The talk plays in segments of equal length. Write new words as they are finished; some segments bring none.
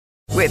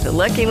With the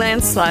Lucky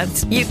Land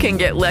Slots, you can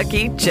get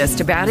lucky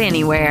just about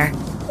anywhere.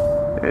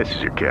 This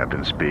is your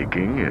captain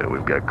speaking.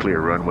 We've got clear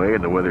runway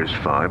and the weather's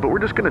fine, but we're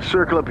just going to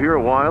circle up here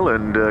a while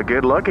and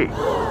get lucky.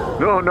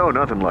 No,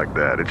 nothing like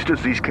that. It's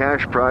just these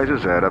cash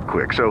prizes add up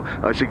quick. So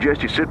I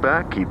suggest you sit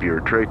back, keep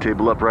your tray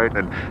table upright,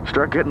 and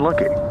start getting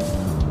lucky.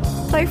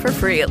 Play for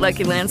free at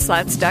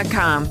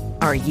LuckyLandSlots.com.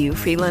 Are you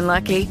feeling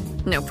lucky?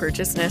 No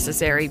purchase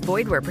necessary.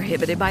 Void where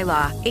prohibited by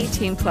law.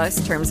 18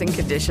 plus terms and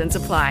conditions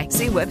apply.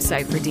 See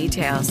website for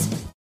details.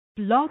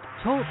 Blog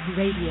Talk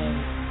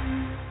Radio.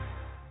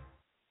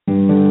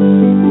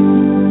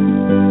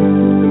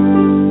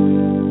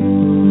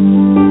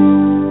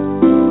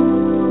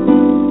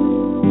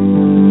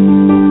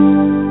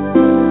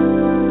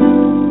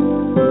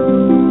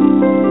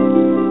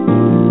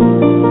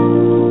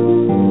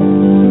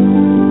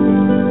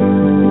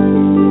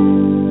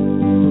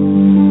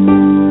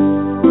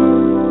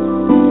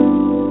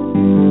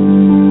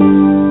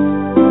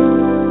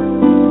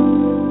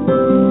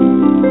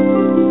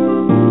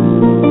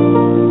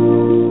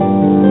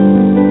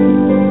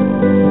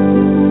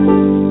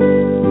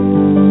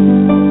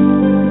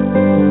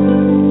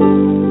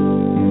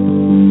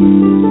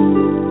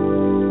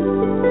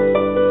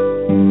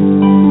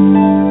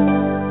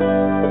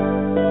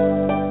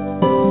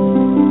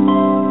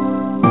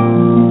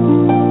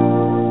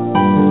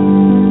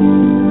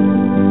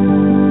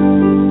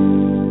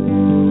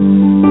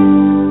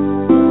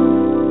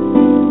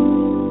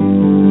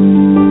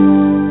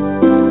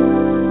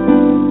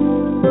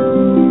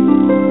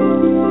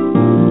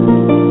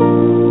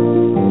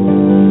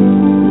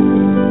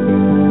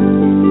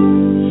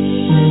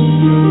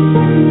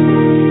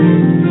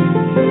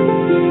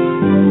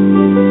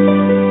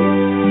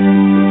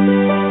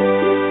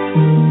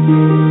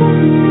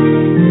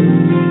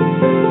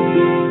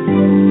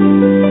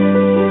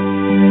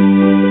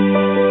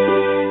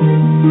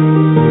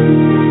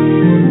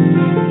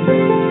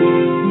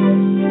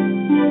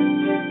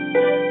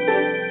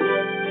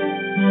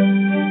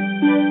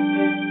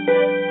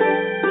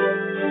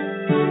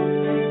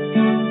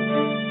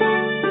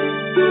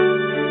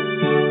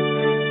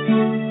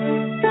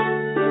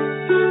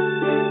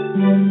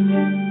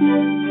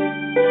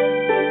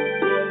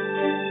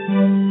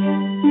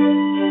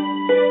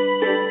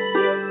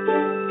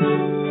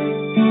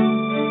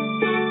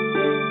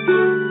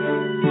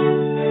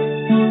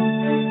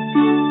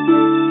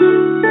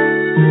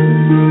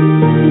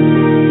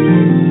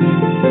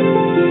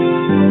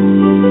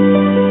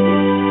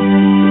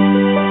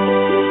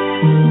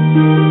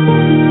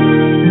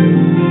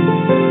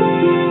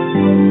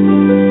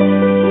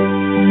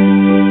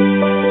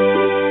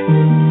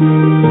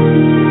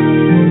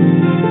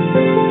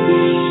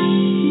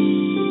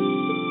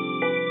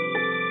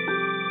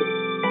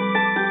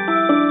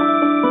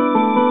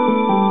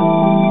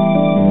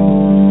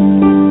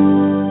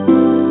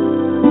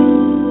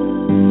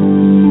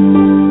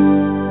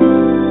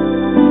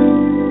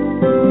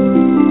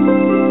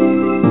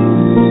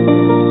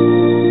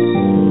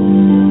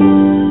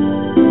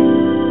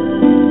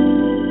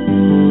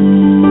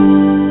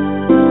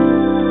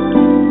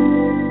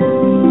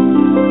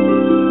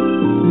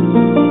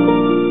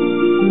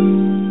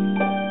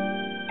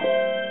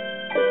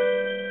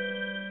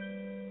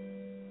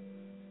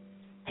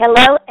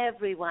 Hello,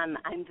 everyone.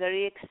 I'm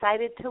very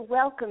excited to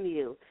welcome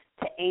you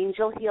to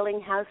Angel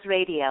Healing House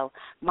Radio.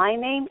 My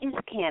name is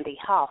Candy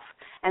Hoff,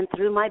 and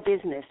through my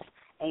business,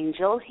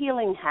 Angel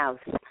Healing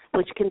House,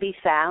 which can be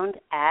found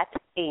at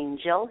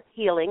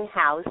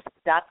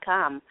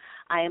angelhealinghouse.com,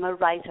 I am a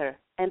writer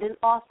and an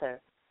author,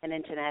 an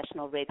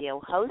international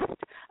radio host,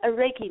 a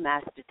Reiki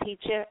master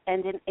teacher,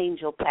 and an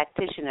angel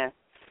practitioner.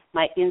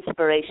 My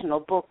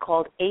inspirational book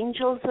called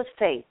Angels of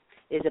Faith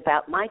is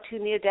about my two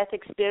near-death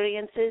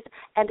experiences,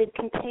 and it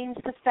contains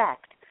the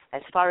fact,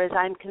 as far as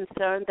I'm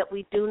concerned, that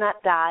we do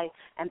not die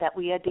and that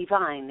we are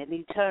divine and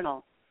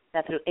eternal.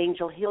 That through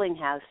Angel Healing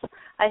House,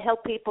 I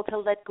help people to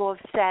let go of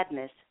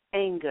sadness,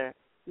 anger,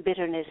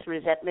 bitterness,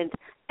 resentment,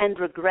 and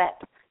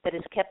regret that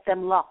has kept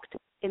them locked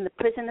in the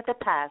prison of the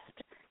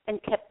past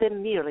and kept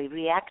them merely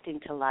reacting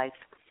to life.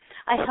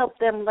 I help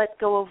them let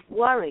go of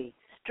worry,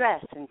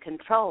 stress, and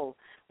control,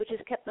 which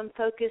has kept them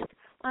focused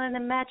on an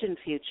imagined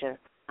future,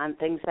 on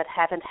things that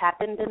haven't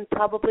happened and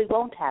probably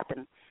won't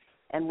happen.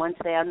 And once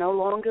they are no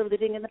longer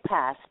living in the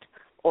past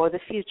or the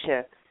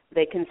future,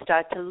 they can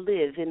start to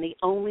live in the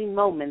only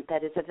moment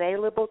that is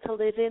available to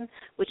live in,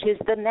 which is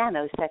the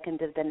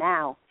nanosecond of the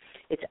now.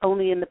 It's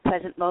only in the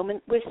present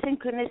moment where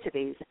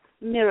synchronicities,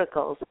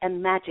 miracles,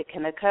 and magic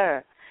can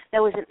occur.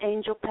 Now, as an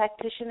angel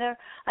practitioner,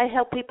 I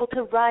help people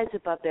to rise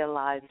above their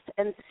lives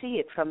and see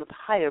it from a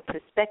higher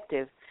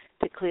perspective,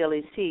 to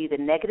clearly see the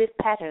negative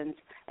patterns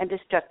and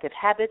destructive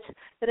habits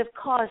that have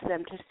caused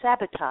them to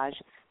sabotage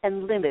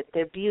and limit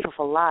their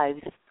beautiful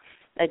lives.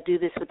 I do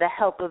this with the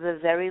help of a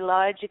very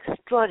large,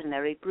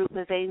 extraordinary group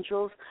of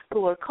angels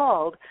who are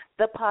called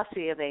the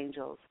Posse of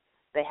Angels.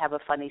 They have a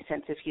funny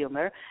sense of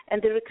humor, and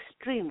they're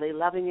extremely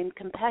loving and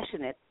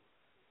compassionate.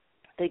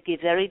 They give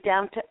very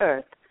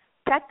down-to-earth,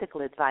 practical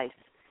advice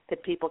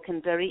that people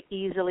can very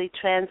easily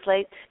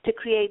translate to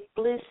create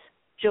bliss,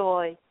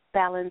 joy,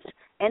 balance,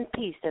 and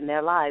peace in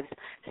their lives.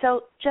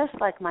 So just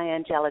like my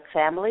angelic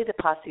family, the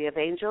Posse of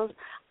Angels,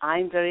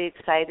 I'm very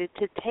excited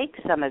to take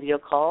some of your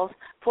calls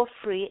for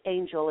free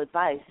angel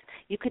advice.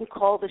 You can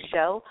call the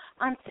show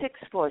on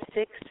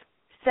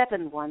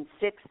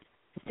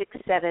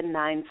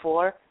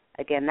 646-716-6794.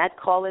 Again, that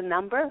call-in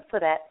number for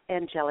that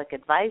angelic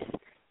advice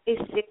is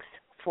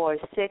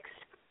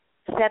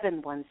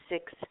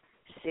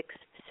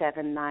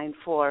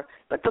 646-716-6794.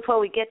 But before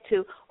we get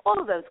to all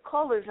of those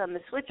callers on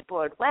the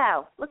switchboard,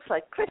 wow, looks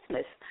like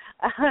Christmas.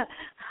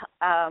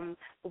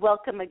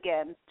 Welcome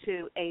again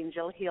to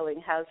Angel Healing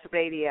House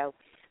Radio.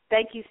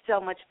 Thank you so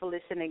much for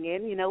listening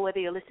in. You know, whether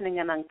you're listening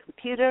in on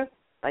computer,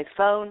 by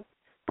phone,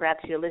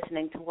 perhaps you're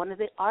listening to one of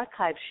the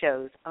archive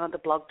shows on the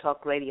Blog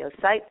Talk Radio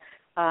site.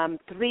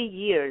 3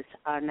 years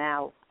are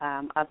now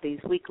of these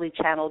weekly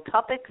channeled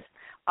topics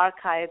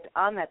archived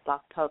on that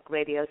Blog Talk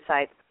Radio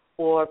site,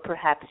 or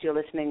perhaps you're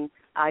listening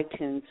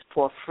iTunes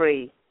for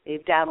free.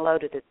 You've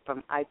downloaded it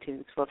from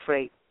iTunes for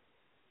free.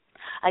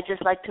 I'd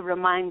just like to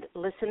remind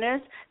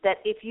listeners that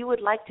if you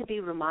would like to be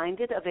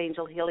reminded of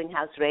Angel Healing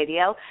House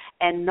Radio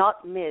and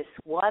not miss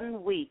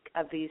 1 week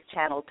of these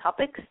channel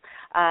topics,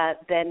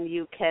 then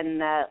you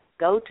can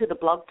go to the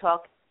Blog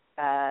Talk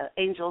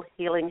Angel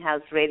Healing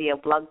House Radio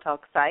Blog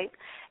Talk site,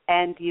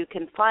 and you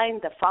can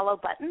find the follow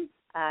button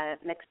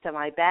next to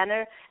my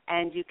banner,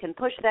 and you can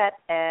push that,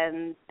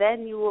 and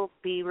then you will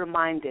be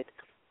reminded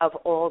of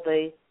all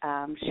the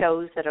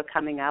shows that are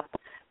coming up.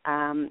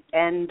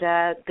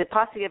 The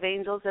Posse of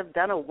Angels have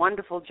done a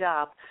wonderful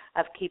job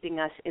of keeping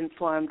us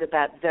informed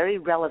about very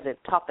relevant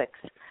topics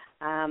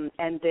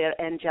and their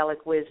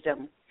angelic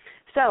wisdom.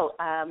 So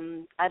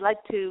I'd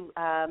like to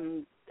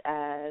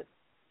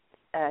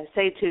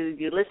say to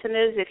you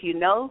listeners, if you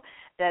know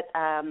that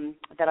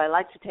I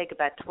like to take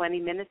about 20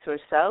 minutes or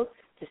so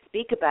to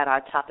speak about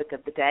our topic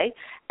of the day.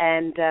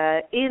 And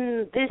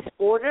in this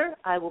order,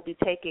 I will be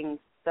taking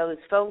those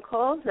phone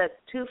calls. That's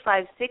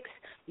 256.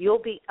 You'll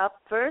be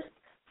up first.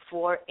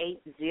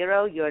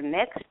 480. You're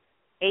next.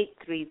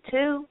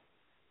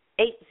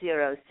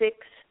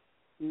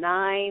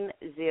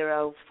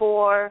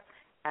 832-806-904.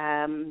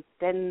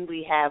 Then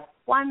we have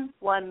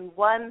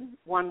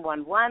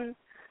 111-111.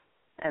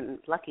 And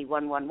lucky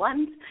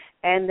 111s,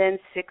 and then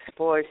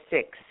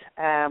 646.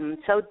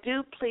 So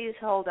do please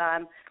hold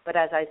on. But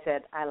as I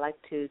said, I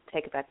like to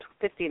take about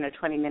 15 or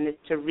 20 minutes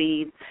to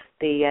read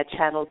the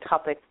channel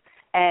topic.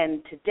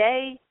 And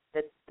today,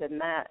 the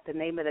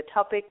name of the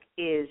topic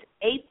is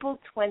April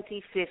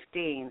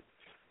 2015.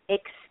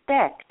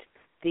 Expect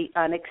the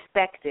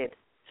unexpected.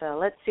 So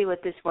let's see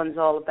what this one's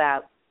all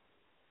about.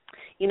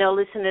 You know,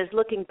 listeners,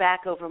 looking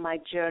back over my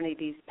journey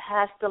these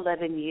past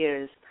 11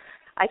 years,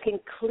 I can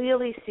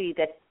clearly see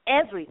that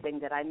everything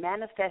that I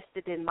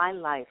manifested in my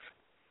life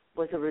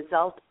was a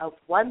result of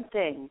one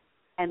thing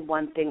and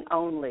one thing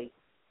only.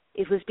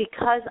 It was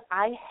because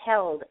I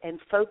held and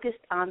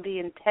focused on the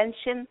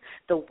intention,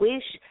 the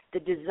wish,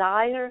 the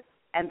desire,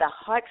 and the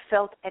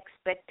heartfelt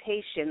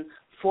expectation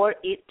for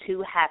it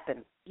to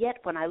happen. Yet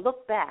when I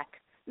look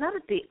back, not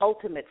at the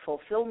ultimate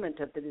fulfillment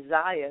of the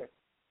desire,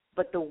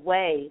 but the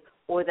way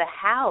or the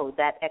how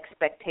that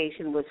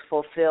expectation was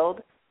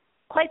fulfilled,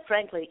 quite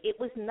frankly, it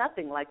was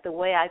nothing like the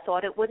way I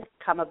thought it would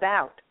come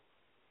about.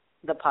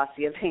 The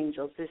Posse of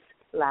Angels is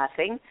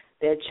laughing.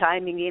 They're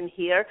chiming in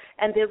here,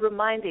 and they're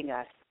reminding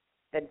us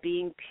that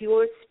being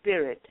pure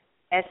spirit,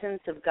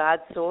 essence of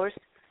God's source,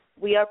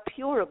 we are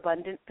pure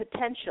abundant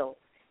potential.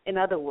 In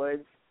other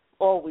words,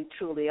 all we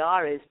truly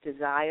are is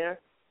desire.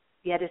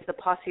 Yet as the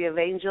Posse of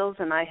Angels,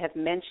 and I have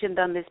mentioned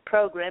on this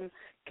program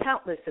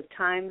countless of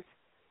times,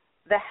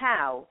 the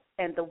how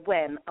and the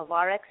when of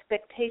our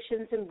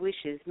expectations and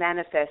wishes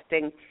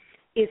manifesting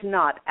is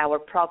not our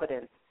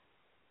providence.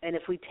 And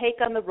if we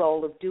take on the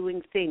role of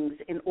doing things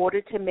in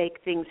order to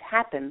make things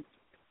happen,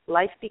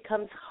 life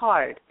becomes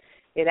hard.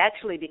 It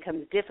actually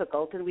becomes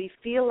difficult, and we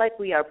feel like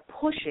we are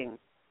pushing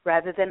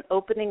rather than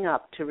opening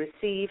up to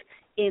receive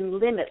in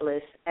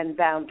limitless and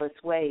boundless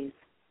ways.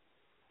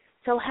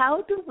 So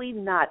how do we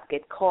not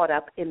get caught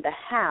up in the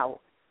how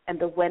and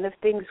the when of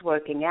things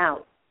working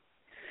out?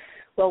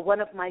 Well,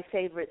 one of my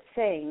favorite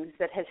sayings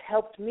that has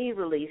helped me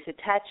release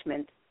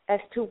attachment as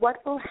to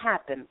what will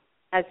happen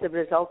as the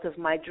result of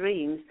my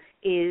dreams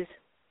is,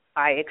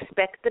 I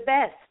expect the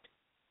best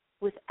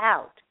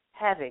without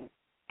having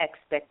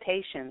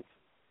expectations.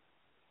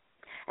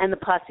 And the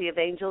Posse of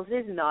Angels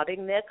is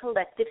nodding their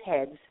collective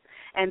heads,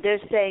 and they're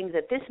saying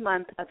that this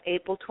month of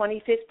April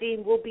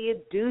 2015 will be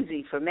a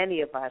doozy for many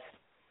of us,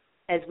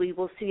 as we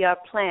will see our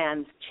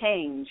plans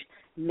change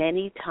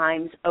many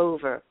times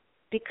over.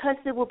 Because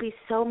there will be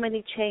so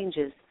many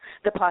changes,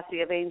 the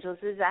Posse of Angels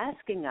is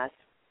asking us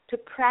to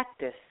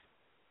practice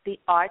the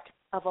art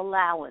of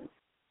allowance,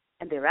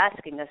 and they're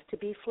asking us to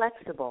be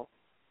flexible.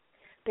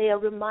 They are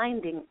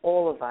reminding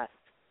all of us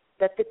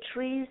that the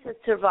trees that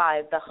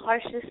survive the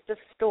harshest of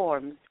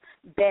storms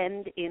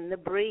bend in the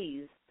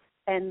breeze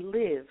and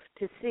live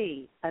to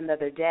see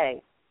another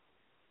day.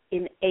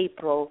 In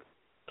April,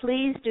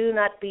 please do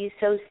not be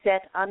so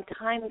set on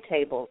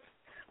timetables,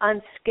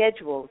 on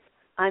schedules,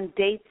 on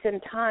dates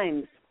and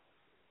times,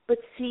 but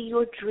see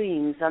your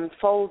dreams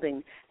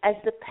unfolding as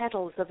the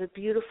petals of a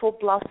beautiful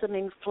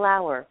blossoming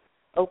flower,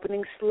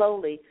 opening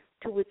slowly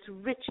to its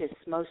richest,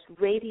 most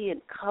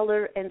radiant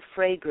color and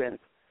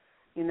fragrance.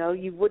 You know,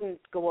 you wouldn't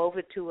go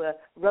over to a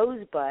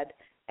rosebud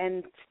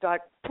and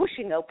start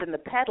pushing open the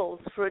petals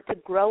for it to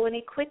grow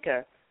any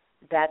quicker.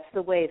 That's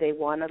the way they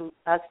want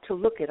us to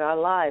look at our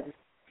lives.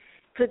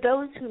 For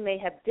those who may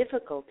have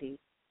difficulty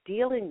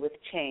dealing with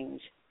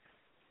change,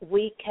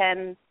 we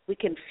can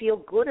feel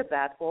good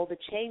about all the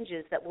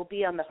changes that will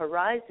be on the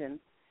horizon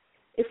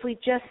if we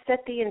just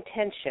set the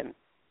intention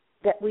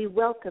that we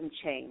welcome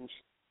change.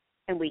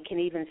 And we can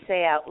even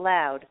say out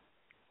loud,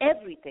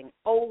 everything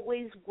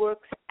always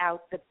works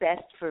out the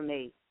best for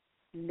me,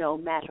 no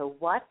matter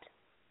what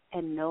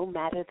and no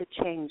matter the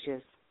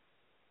changes.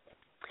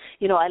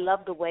 You know, I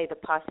love the way the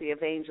Posse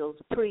of Angels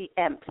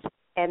preempts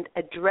and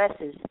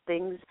addresses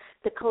things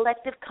the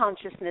collective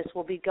consciousness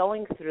will be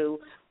going through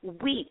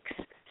weeks,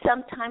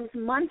 sometimes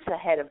months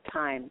ahead of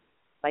time,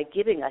 by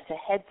giving us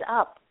a heads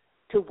up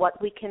to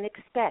what we can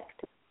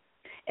expect.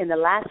 In the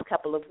last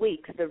couple of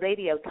weeks, the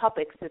radio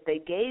topics that they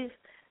gave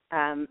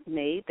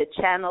me, the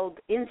channeled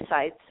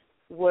insights,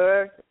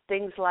 were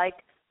things like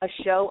a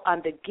show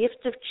on the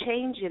gift of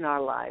change in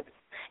our lives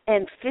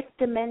and fifth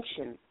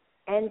dimension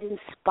and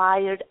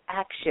inspired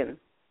action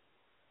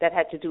that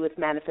had to do with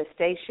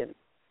manifestation.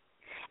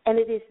 And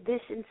it is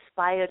this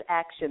inspired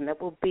action that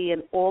will be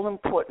an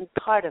all-important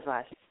part of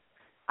us,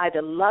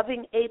 either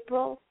loving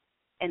April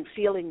and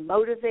feeling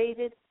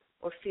motivated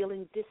or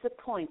feeling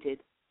disappointed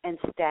and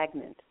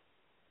stagnant.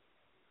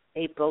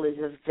 April is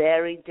a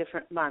very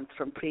different month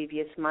from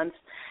previous months,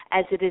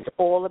 as it is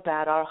all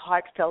about our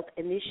heartfelt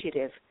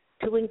initiative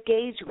to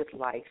engage with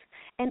life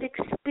and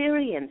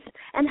experience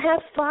and have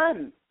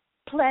fun,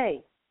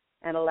 play,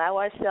 and allow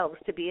ourselves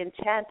to be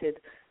enchanted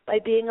by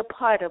being a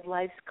part of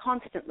life's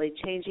constantly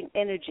changing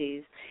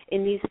energies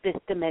in these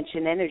fifth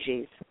dimension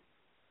energies.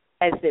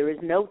 As there is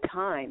no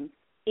time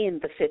in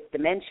the fifth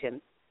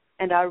dimension,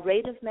 and our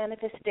rate of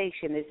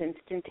manifestation is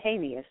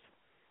instantaneous,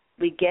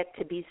 we get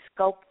to be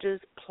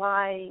sculptors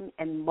plying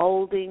and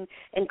molding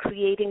and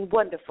creating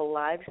wonderful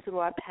lives through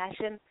our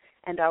passion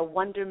and our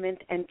wonderment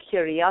and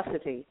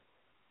curiosity.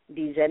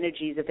 These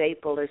energies of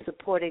April are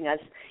supporting us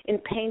in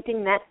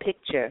painting that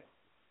picture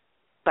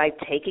by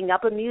taking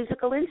up a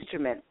musical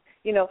instrument.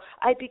 You know,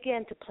 I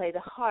began to play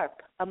the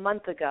harp a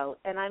month ago,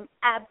 and I'm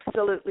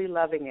absolutely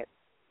loving it.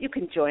 You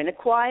can join a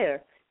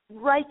choir,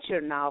 write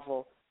your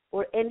novel,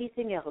 or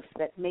anything else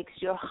that makes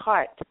your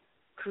heart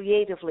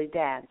creatively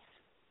dance.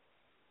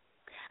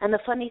 And the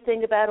funny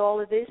thing about all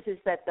of this is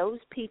that those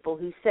people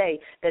who say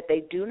that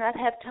they do not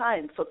have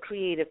time for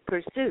creative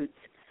pursuits,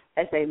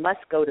 as they must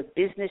go to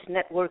business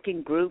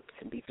networking groups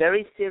and be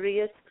very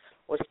serious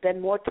or spend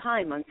more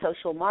time on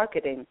social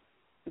marketing,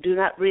 do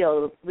not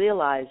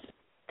realize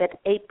that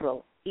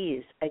April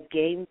is a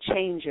game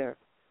changer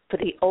for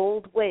the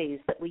old ways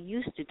that we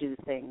used to do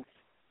things.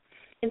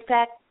 In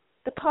fact,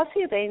 the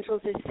Posse of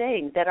Angels is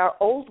saying that our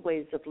old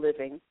ways of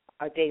living,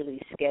 our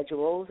daily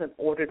schedules and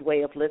ordered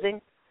way of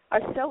living,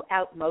 are so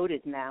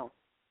outmoded now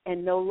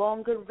and no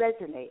longer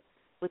resonate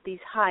with these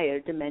higher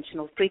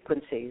dimensional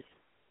frequencies.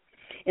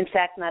 In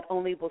fact, not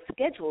only will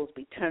schedules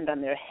be turned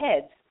on their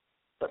heads,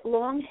 but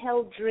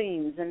long-held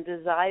dreams and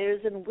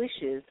desires and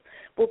wishes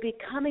will be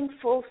coming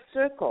full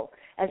circle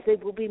as they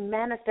will be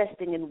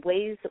manifesting in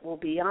ways that will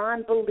be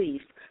beyond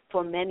belief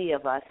for many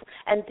of us.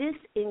 And this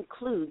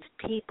includes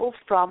people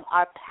from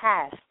our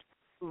past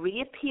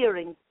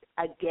reappearing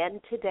again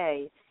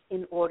today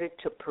in order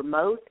to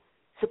promote,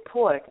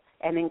 support,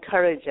 and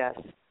encourage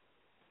us.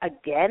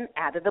 Again,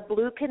 out of the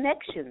blue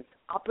connections,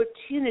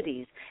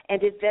 opportunities,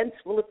 and events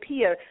will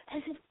appear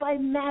as if by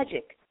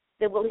magic.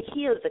 They will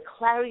hear the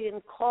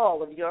clarion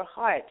call of your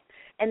heart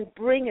and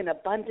bring an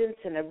abundance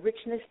and a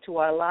richness to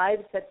our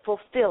lives that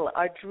fulfill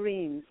our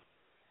dreams.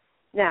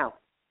 Now,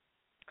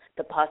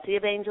 the Posse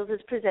of Angels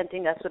is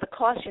presenting us with a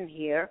caution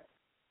here.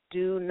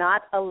 Do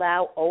not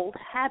allow old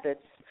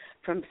habits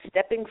from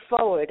stepping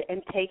forward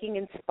and taking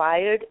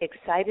inspired,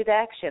 excited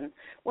action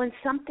when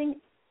something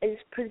is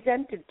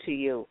presented to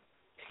you,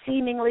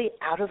 seemingly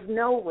out of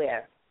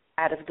nowhere,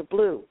 out of the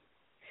blue.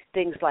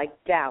 Things like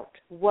doubt,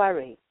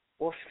 worry,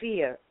 or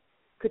fear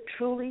could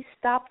truly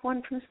stop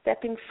one from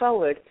stepping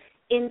forward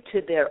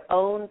into their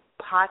own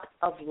pot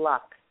of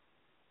luck.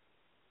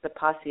 The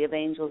Posse of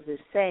Angels is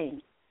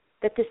saying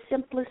that the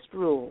simplest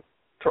rule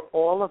for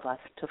all of us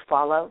to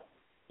follow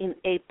in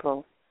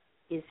April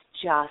is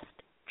just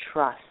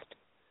trust.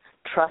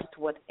 Trust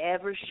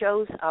whatever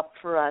shows up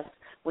for us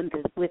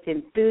with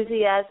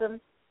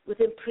enthusiasm, with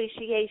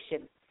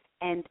appreciation,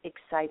 and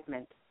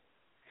excitement.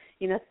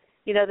 You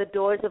know, the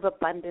doors of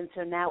abundance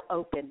are now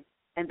open,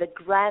 and the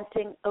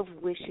granting of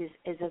wishes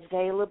is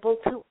available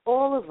to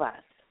all of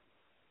us.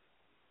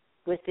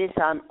 With this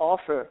on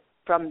offer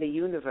from the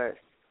universe,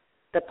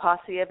 the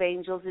Posse of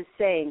Angels is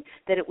saying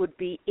that it would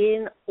be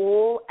in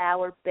all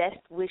our best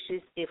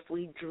wishes if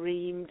we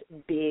dreamed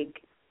big,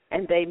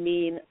 and they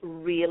mean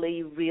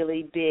really,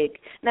 really big.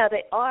 Now,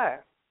 they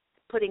are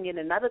putting in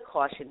another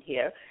caution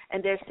here,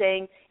 and they're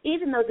saying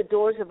even though the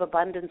doors of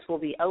abundance will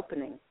be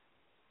opening,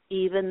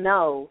 even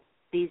though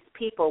these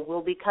people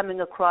will be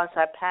coming across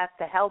our path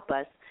to help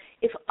us,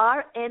 if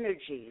our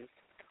energies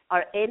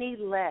are any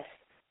less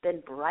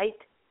than bright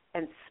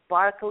and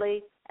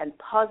sparkly and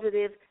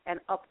positive and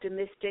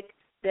optimistic,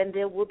 then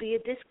there will be a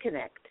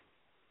disconnect.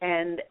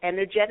 And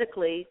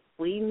energetically,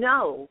 we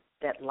know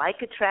that like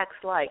attracts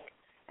like,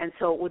 and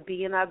so it would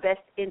be in our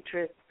best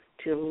interest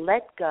to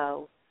let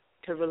go,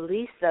 to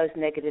release those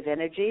negative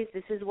energies.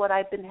 This is what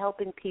I've been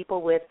helping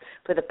people with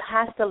for the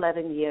past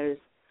 11 years.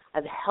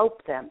 I've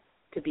helped them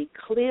to be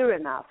clear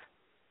enough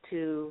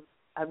to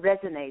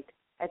resonate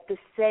at the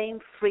same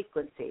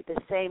frequency, the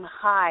same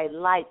high,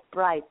 light,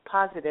 bright,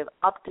 positive,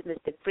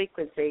 optimistic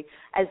frequency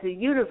as the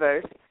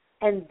universe,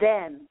 and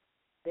then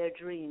their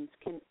dreams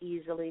can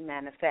easily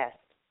manifest.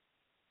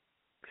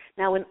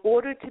 Now, in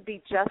order to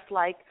be just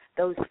like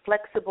those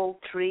flexible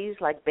trees,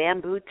 like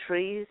bamboo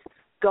trees,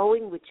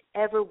 going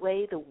whichever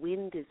way the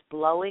wind is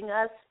blowing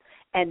us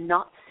and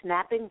not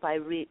snapping by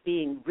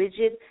being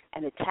rigid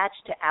and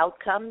attached to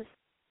outcomes,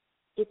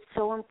 it's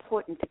so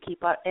important to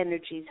keep our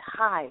energies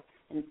high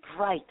and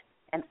bright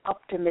and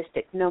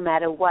optimistic no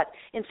matter what.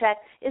 In fact,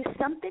 if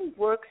something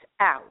works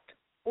out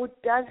or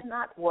does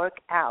not work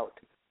out,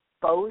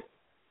 both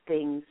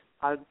things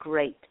are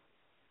great.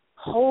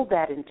 Hold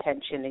that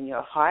intention in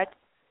your heart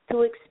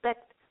to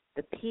expect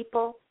the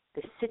people,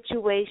 the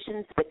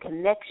situations, the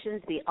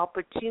connections, the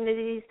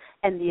opportunities,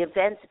 and the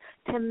events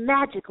to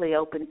magically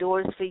open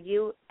doors for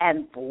you,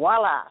 and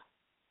voila,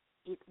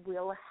 it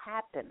will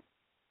happen,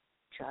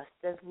 just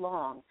as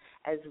long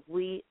as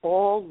we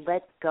all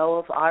let go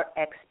of our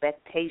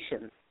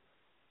expectations.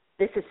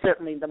 This is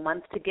certainly the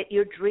month to get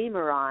your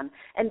dreamer on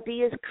and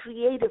be as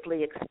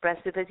creatively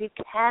expressive as you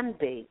can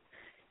be.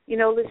 You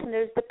know,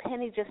 listeners, the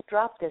penny just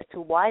dropped as to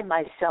why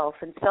myself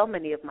and so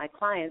many of my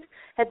clients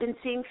have been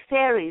seeing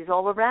fairies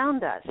all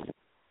around us,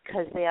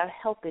 because they are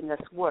helping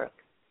us work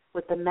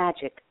with the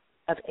magic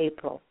of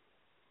April.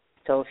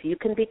 So if you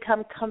can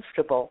become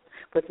comfortable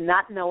with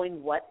not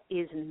knowing what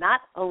is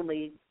not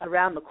only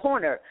around the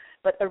corner,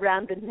 but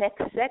around the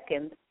next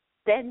second,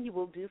 then you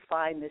will do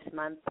fine this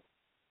month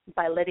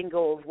by letting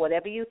go of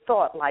whatever you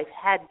thought life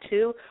had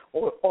to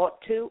or ought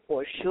to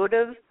or should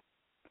have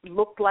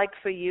looked like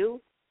for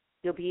you.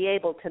 You'll be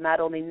able to not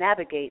only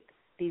navigate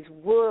these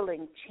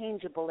whirling,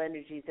 changeable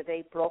energies of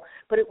April,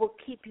 but it will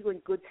keep you in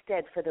good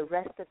stead for the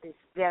rest of this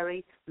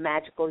very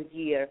magical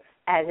year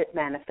as it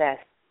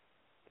manifests.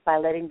 By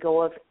letting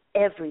go of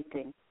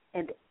everything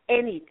and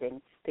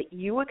anything that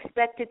you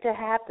expected to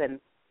happen,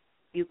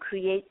 you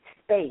create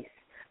space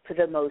for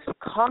the most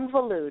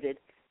convoluted,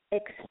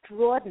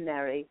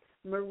 extraordinary,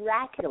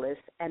 miraculous,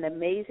 and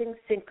amazing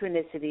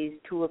synchronicities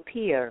to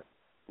appear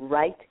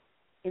right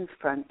in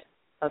front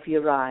of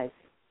your eyes.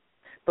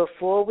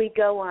 Before we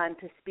go on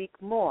to speak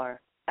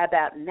more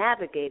about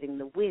navigating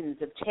the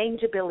winds of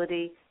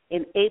changeability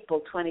in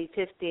April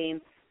 2015,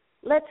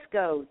 let's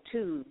go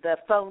to the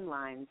phone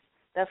lines.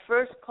 The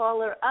first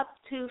caller, up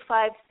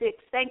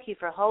 256. Thank you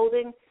for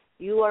holding.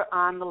 You are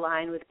on the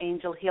line with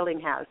Angel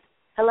Healing House.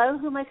 Hello,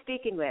 who am I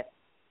speaking with?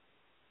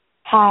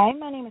 Hi,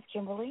 my name is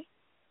Kimberly.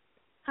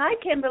 Hi,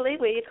 Kimberly.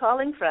 Where are you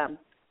calling from?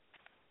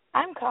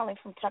 I'm calling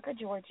from Tucker,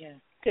 Georgia.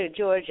 To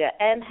Georgia.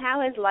 And how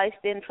has life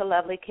been for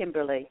lovely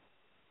Kimberly?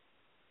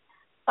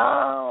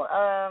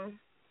 A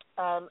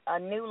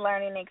new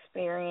learning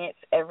experience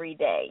every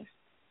day.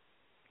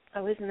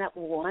 Oh, isn't that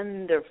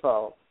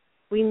wonderful?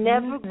 We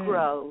never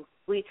grow.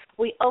 We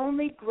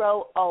only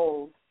grow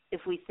old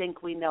if we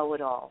think we know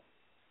it all.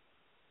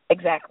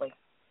 Exactly.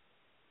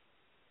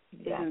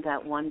 Isn't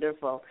that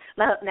wonderful?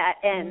 Now,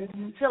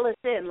 and fill us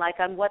in, like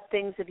on what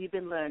things have you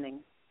been learning?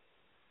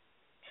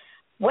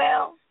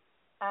 Well,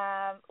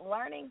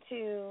 learning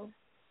to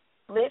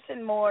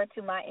listen more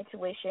to my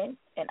intuition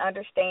and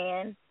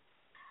understand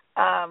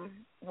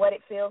what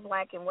it feels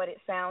like and what it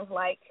sounds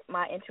like,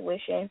 my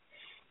intuition,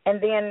 and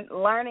then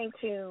learning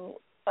to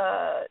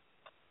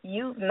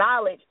use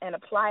knowledge and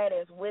apply it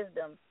as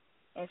wisdom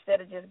instead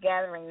of just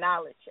gathering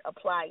knowledge.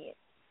 Apply it.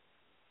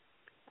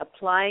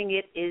 Applying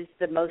it is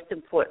the most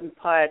important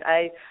part.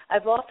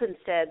 I've often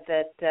said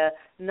that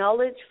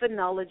knowledge for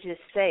knowledge's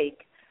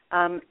sake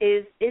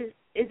is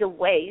a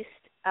waste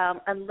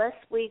unless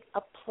we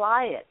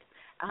apply it.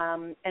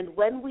 And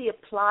when we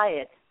apply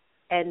it,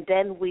 and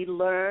then we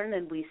learn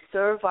and we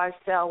serve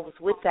ourselves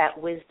with that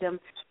wisdom,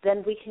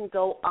 then we can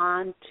go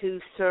on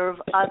to serve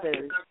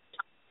others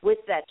with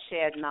that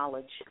shared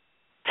knowledge.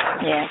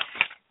 Yes.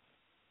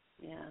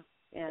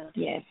 Yeah.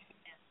 Yes.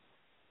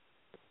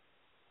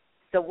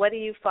 So what are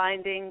you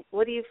finding?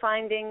 What are you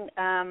finding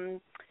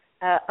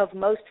of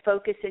most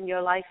focus in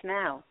your life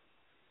now?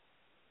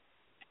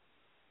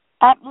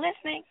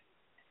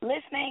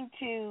 Listening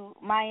to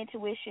my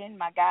intuition,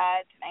 my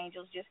guides,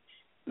 angels, just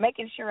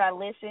making sure I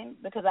listen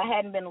because I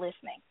hadn't been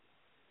listening.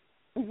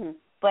 Mm-hmm.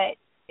 But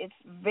it's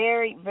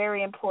very,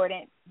 very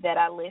important that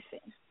I listen.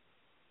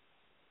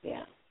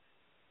 Yeah.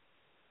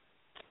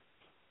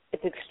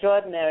 It's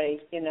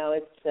extraordinary, you know,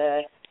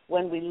 it's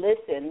when we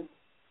listen,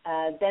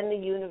 then the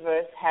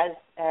universe has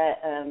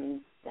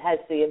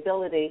the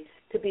ability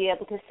to be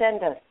able to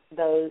send us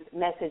those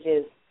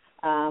messages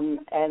and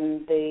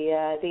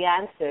the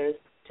answers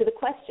to the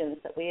questions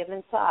that we have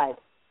inside.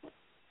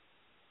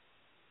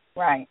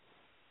 Right.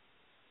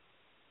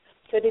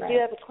 So did you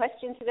have a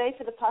question today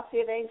for the Posse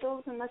of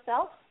Angels and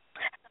myself?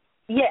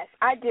 Yes,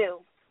 I do.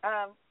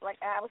 Like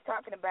I was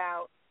talking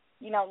about,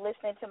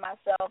 listening to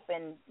myself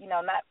and,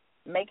 not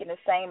making the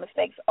same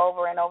mistakes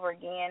over and over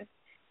again.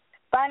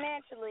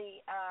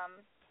 Financially,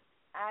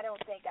 I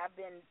don't think I've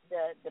been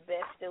the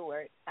best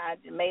steward. I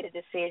made a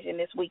decision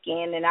this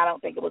weekend, and I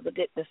don't think it was a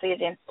good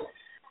decision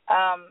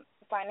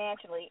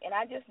financially. And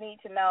I just need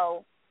to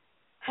know,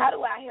 how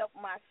do I help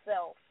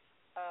myself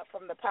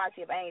from the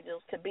Posse of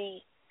Angels to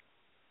be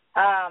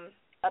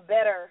a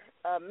better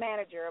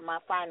manager of my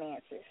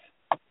finances?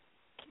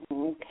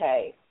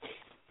 Okay.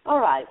 All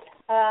right.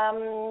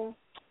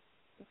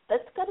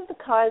 Let's go to the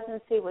cards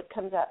and see what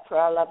comes up for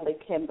our lovely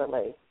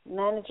Kimberly.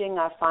 Managing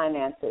our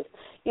finances.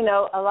 A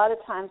lot of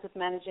times with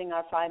managing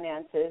our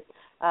finances,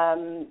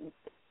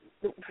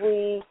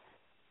 we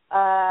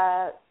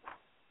are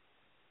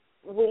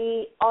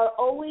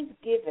always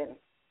given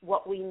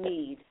what we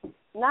need,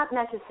 not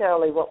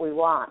necessarily what we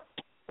want,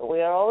 but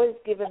we are always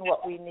given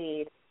what we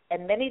need.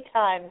 And many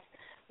times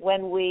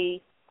when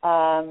we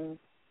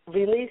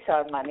release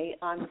our money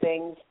on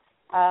things,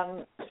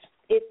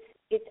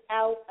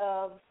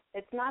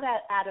 it's not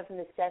out of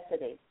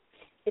necessity.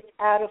 It's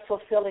out of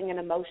fulfilling an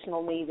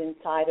emotional need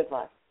inside of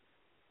us.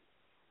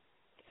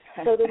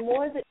 So the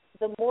more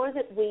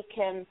that we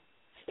can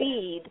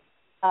feed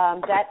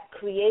that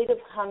creative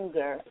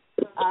hunger,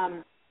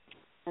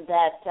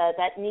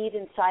 that need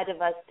inside of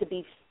us to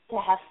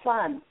have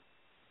fun,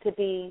 to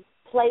be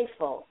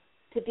playful,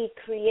 to be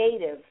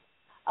creative,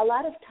 a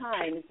lot of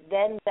times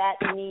then that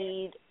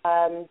need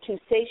to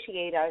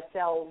satiate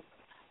ourselves,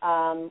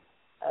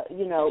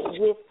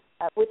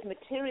 with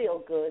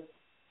material goods,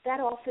 that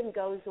often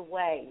goes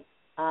away,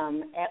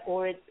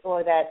 or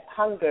that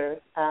hunger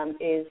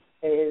is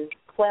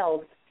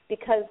quelled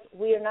because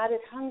we are not as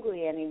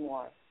hungry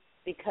anymore,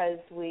 because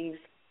we've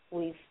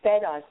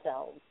fed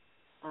ourselves,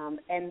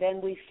 and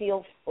then we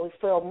feel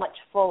much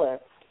fuller.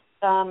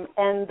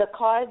 And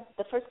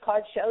the first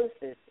card shows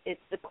this.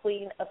 It's the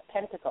Queen of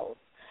Pentacles.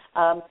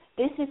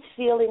 This is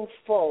feeling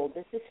full.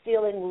 This is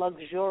feeling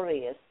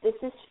luxurious. This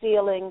is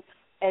feeling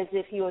as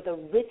if you're the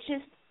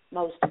richest,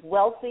 most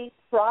wealthy,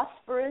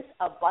 prosperous,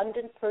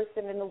 abundant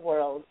person in the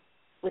world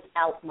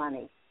without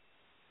money.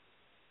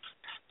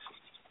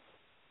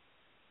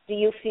 Do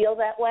you feel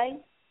that way?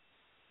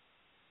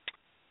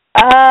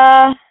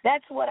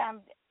 That's what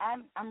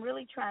I'm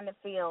really trying to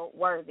feel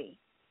worthy.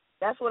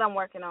 That's what I'm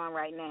working on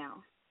right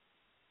now.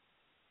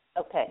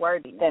 Okay.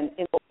 Worthy.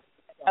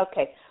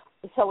 Okay.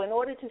 So in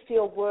order to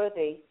feel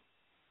worthy,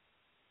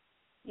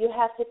 you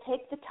have to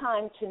take the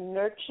time to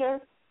nurture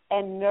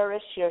and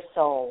nourish your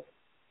soul.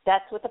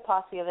 That's what the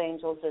Posse of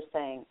Angels are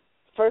saying,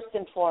 first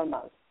and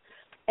foremost.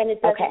 And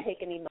it doesn't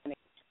take any money.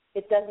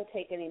 It doesn't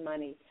take any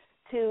money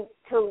to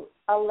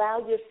allow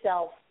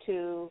yourself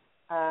to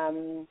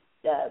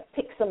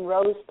pick some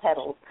rose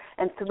petals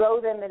and throw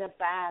them in a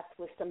bath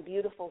with some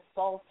beautiful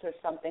salts or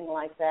something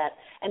like that,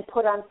 and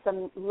put on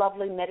some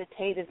lovely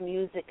meditative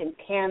music and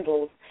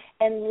candles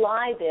and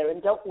lie there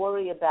and don't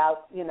worry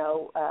about,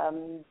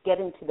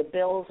 getting to the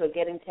bills or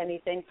getting to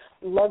anything.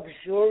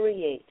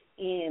 Luxuriate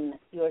in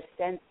your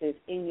senses,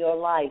 in your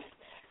life.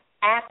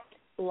 Act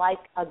like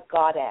a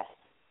goddess.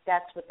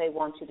 That's what they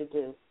want you to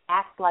do.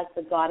 Act like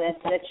the goddess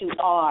that you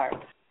are.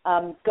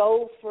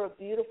 Go for a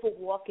beautiful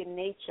walk in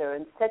nature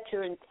and set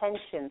your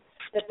intention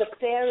that the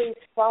fairies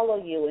follow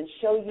you and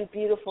show you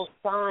beautiful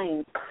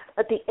signs,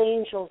 that the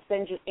angels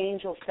send you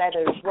angel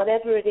feathers,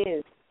 whatever it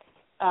is.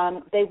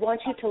 They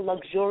want you to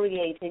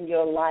luxuriate in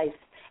your life,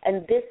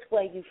 and this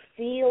way you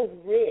feel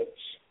rich,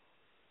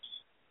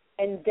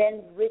 and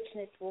then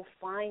richness will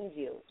find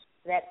you.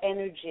 That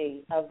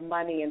energy of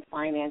money and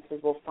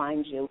finances will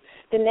find you.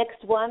 The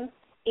next one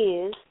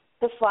is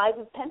the Five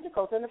of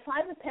Pentacles. And the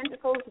Five of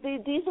Pentacles,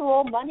 these are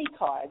all money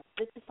cards.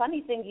 It's a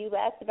funny thing you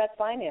asked about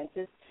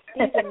finances.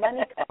 These are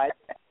money cards.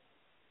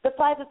 The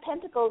Five of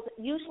Pentacles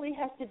usually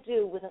has to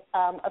do with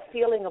a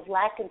feeling of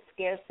lack and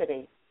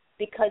scarcity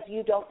because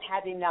you don't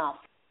have enough.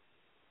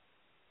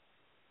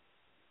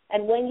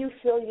 And when you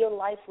fill your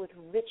life with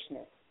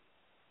richness,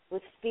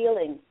 with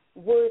feeling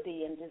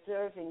worthy and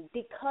deserving,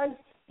 because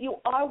you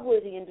are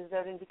worthy and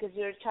deserving because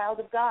you're a child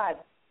of God.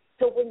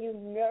 So when you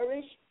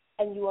nourish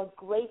and you are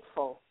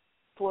grateful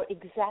for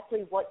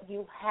exactly what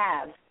you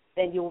have,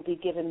 then you will be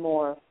given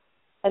more.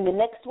 And the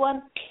next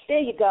one, there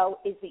you go,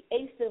 is the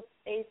Ace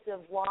of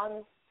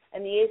Wands.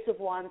 And the Ace of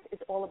Wands is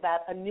all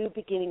about a new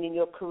beginning in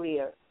your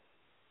career.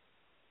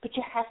 But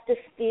you have to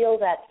feel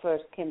that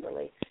first,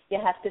 Kimberly. You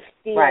have to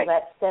feel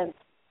that sense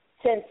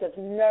of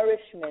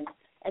nourishment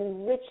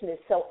and richness.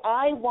 So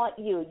I want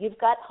you've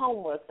got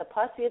homework. The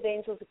Posse of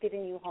Angels are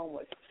giving you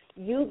homework.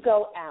 You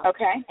go out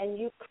and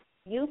you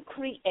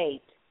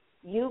create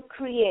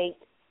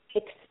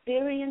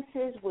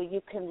experiences where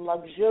you can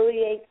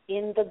luxuriate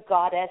in the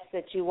goddess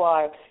that you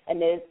are.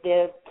 And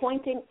they're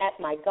pointing at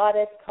my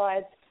goddess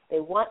cards. They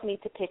want me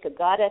to pick a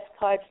goddess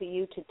card for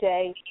you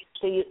today.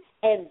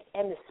 And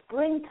the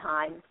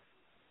springtime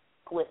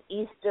with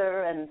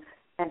Easter and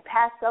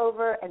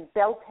Passover and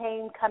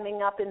Beltane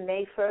coming up in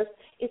May 1st,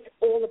 it's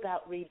all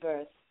about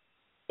rebirth.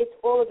 It's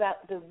all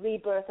about the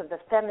rebirth of the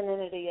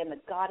femininity and the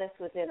goddess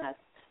within us.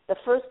 The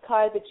first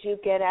card that you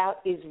get out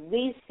is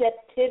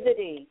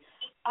receptivity.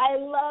 I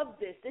love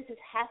this. This is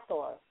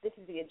Hathor. This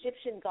is the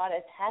Egyptian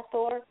goddess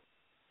Hathor.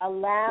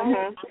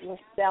 Allow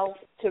yourself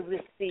to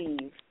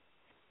receive.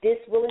 This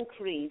will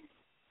increase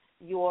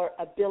your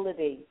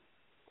ability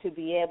to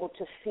be able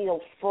to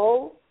feel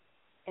full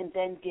and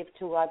then give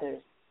to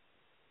others.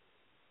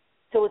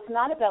 So it's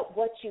not about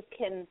what you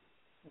can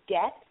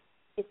get.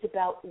 It's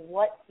about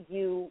what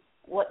you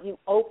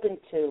open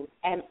to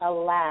and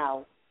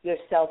allow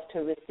yourself to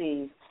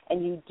receive.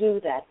 And you do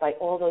that by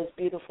all those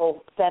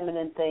beautiful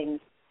feminine things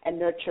and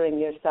nurturing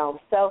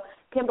yourself. So,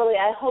 Kimberly,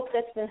 I hope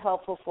that's been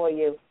helpful for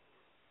you.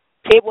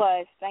 It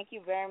was. Thank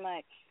you very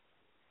much.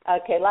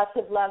 Okay, lots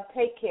of love.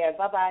 Take care.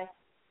 Bye-bye.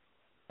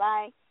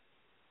 Bye.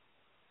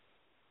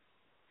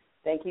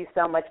 Thank you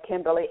so much,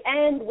 Kimberly.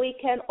 And we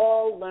can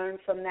all learn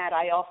from that.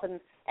 I often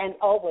and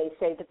always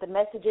say that the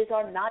messages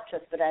are not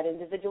just for that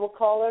individual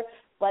caller,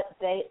 but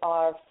they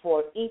are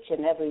for each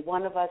and every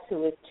one of us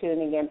who is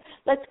tuning in.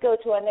 Let's go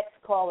to our next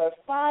caller,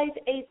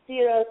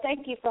 580.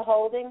 Thank you for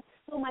holding.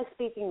 Who am I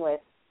speaking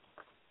with?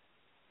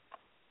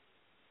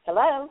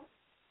 Hello?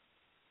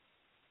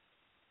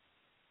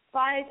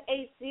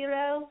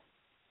 580.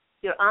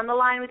 You're on the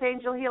line with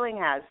Angel Healing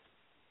House.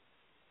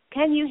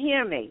 Can you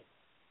hear me?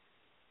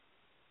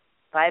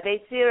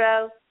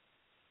 580.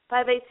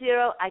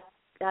 580.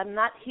 I'm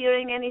not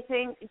hearing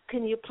anything.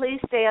 Can you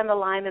please stay on the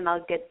line, and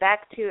I'll get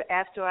back to you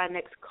after our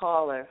next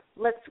caller.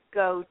 Let's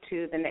go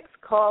to the next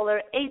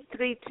caller,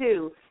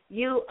 832.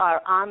 You are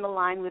on the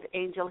line with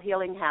Angel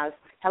Healing House.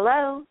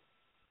 Hello?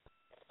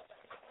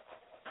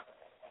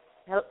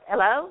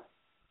 Hello?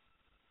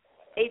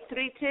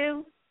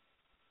 832?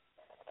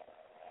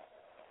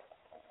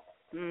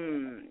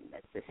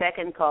 That's the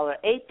second caller.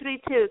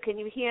 832, can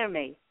you hear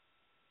me?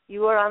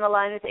 You are on the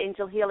line with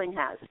Angel Healing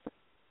House.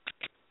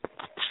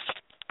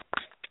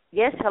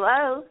 Yes,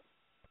 hello?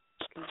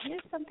 Can you hear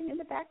something in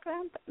the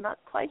background? But not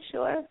quite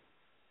sure.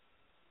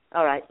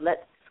 All right, let's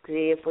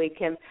see if we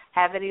can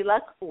have any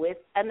luck with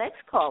a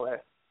next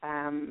caller.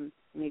 Let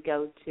me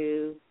go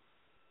to,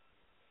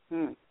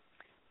 let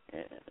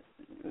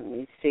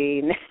me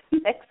see.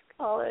 Next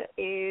caller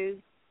is,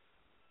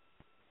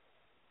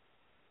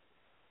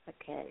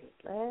 okay,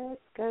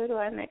 let's go to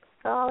our next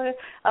caller.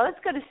 Oh, let's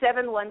go to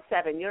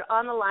 717. You're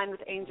on the line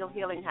with Angel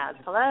Healing House.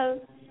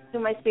 Hello? Who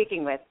am I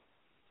speaking with?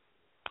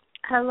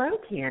 Hello,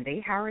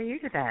 Candy. How are you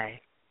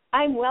today?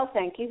 I'm well,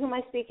 thank you. Who am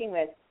I speaking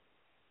with?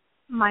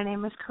 My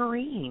name is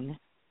Corrine.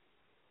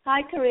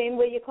 Hi, Corrine.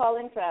 Where are you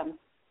calling from?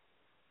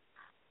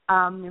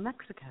 New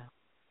Mexico.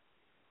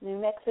 New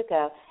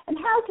Mexico. And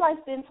how's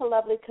life been for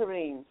lovely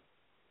Corrine?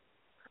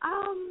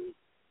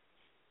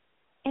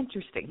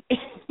 Interesting.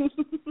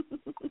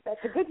 That's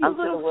a good use a of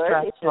the little word.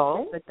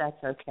 stressful, but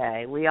that's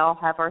okay. We all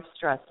have our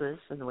stresses,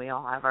 and we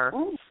all have our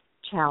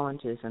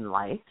challenges in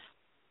life.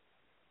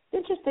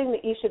 It's interesting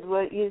that you should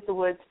use the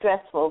word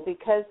stressful,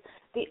 because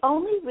the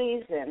only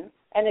reason,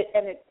 and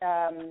it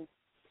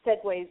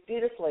segues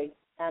beautifully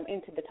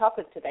into the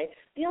topic today,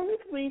 the only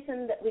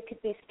reason that we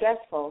could be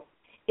stressful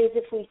is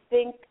if we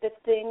think that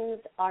things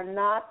are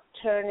not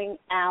turning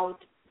out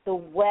the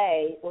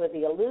way or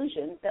the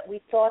illusion that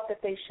we thought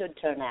that they should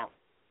turn out.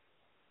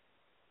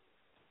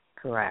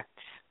 Correct.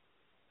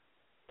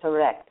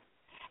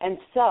 And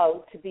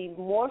so to be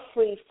more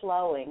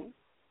free-flowing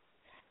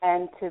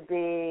and to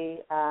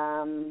be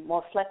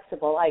more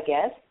flexible, I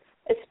guess,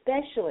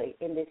 especially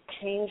in this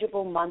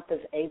changeable month of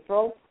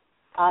April,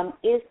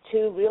 is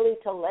to really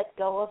to let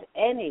go of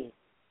any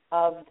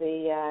of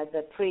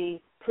the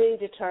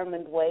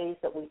predetermined ways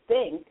that we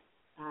think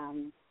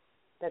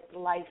that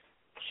life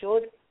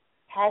should,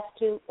 has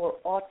to, or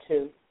ought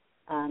to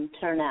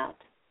turn out.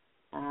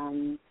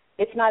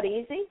 It's not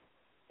easy.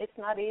 It's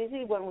not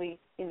easy when we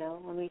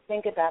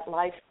think about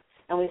life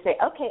and we say,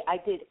 okay, I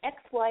did X,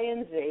 Y,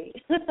 and Z,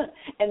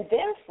 and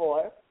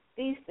therefore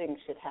these things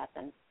should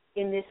happen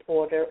in this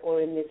order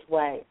or in this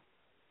way.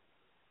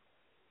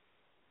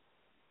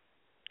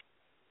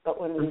 But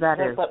when we that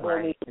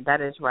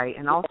is right,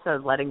 and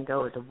also letting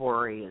go of the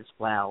worry as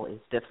well is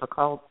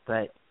difficult,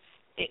 but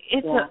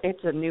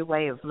it's a new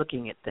way of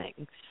looking at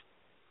things.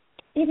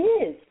 It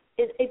is.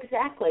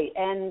 Exactly.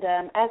 And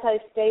as I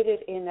stated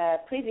in a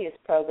previous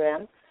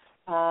program,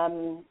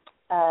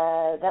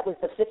 that was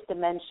the fifth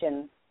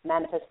dimension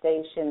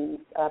manifestation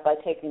by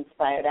taking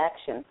inspired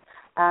action.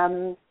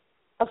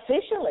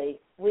 Officially,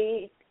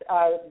 we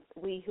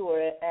who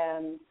are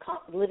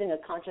living a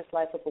conscious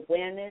life of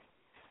awareness,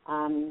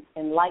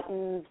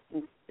 enlightened,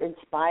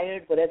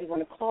 inspired, whatever you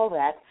want to call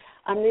that,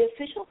 the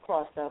official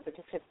crossover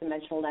to fifth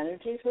dimensional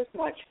energies was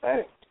March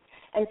 1st.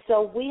 And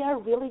so we are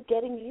really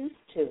getting used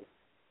to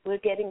we're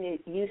getting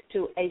used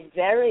to a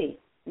very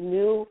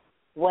new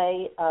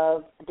way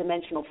of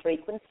dimensional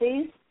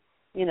frequencies,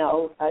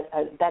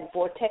 that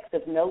vortex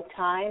of no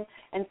time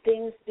and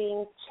things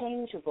being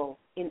changeable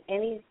in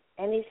any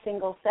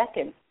single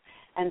second.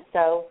 And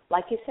so,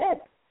 like you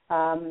said,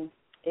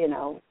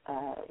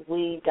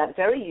 we got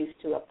very used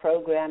to a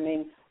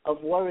programming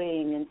of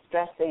worrying and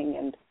stressing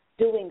and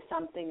doing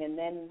something and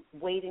then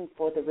waiting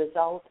for the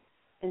result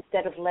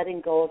instead of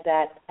letting go of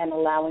that and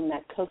allowing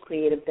that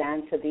co-creative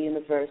dance of the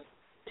universe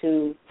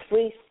to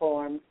free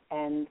form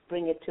and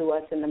bring it to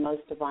us in the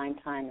most divine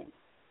timing.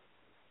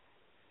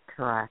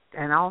 Correct.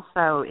 And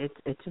also,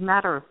 it's a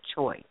matter of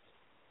choice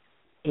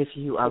if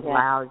you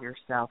allow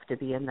yourself to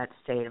be in that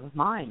state of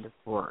mind of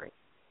worry.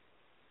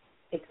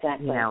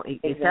 Exactly.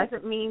 It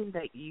doesn't mean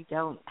that you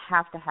don't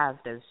have to have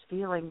those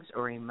feelings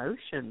or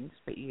emotions,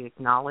 but you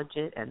acknowledge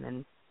it and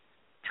then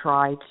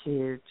try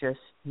to just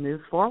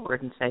move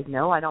forward and say,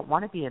 no, I don't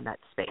want to be in that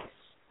space.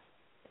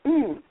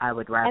 I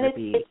would rather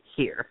be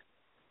here.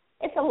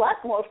 It's a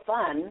lot more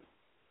fun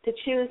to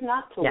choose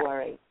not to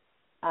worry.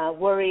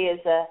 Worry is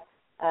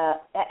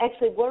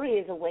worry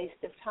is a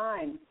waste of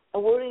time. A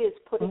worry is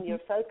putting your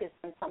focus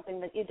on something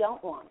that you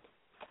don't want.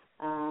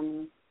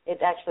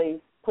 It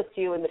actually puts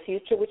you in the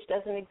future, which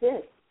doesn't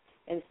exist,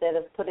 instead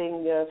of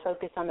putting your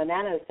focus on the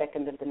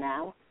nanosecond of the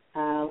now,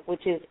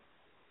 which is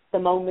the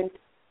moment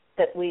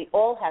that we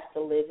all have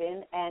to live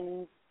in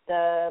and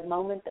the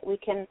moment that we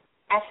can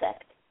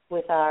affect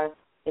with our,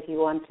 if you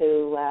want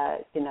to,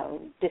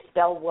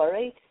 dispel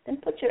worry, then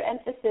put your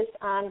emphasis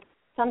on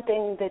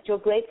something that you're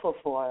grateful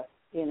for,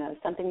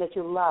 something that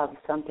you love,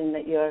 something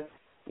that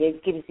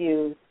it gives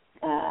you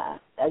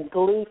a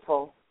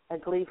gleeful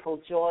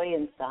joy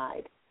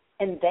inside.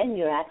 And then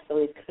you're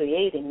actually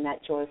creating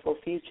that joyful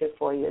future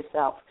for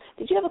yourself.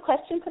 Did you have a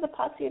question for the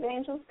Posse of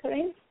Angels,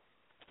 Corrine?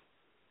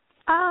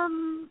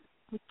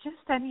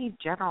 Just any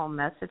general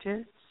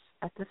messages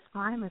at this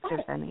time, if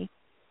there's any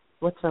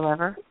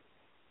whatsoever.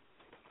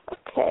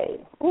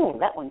 Okay. Ooh,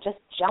 that one just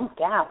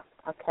jumped out.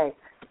 Okay.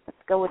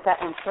 Let's go with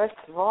that one first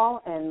of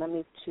all, and let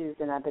me choose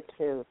another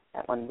two.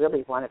 That one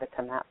really wanted to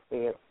come out for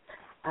you.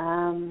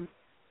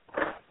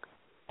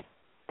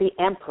 The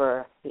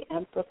Emperor. The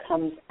Emperor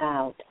comes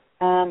out.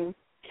 The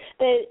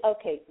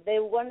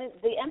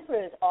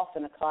Emperor is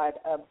often a card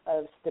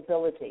of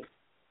stability,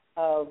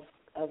 of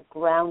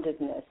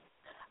groundedness,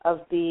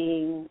 of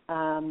being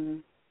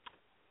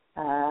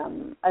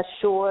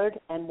assured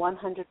and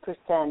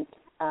 100%,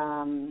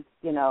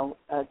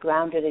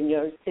 grounded in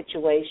your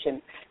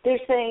situation. They're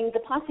saying, the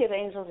Posse of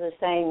Angels are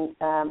saying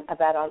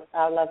about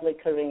our lovely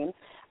Corrine,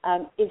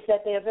 is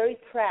that they are very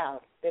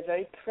proud. They're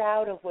very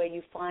proud of where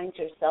you find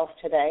yourself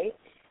today.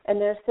 And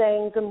they're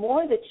saying the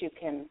more that you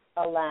can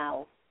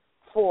allow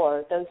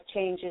for those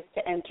changes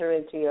to enter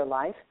into your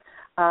life,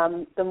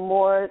 the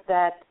more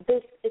that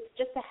it's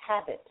just a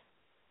habit.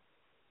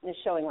 It's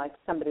showing like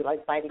somebody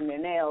like biting their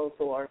nails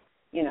or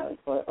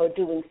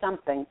doing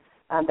something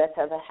that's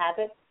of a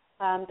habit,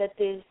 that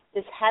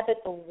this habit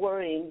of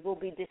worrying will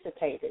be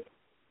dissipated.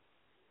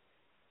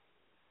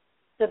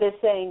 So they're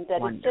saying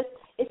that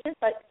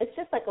it's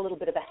just like a little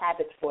bit of a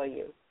habit for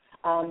you.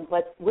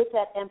 But with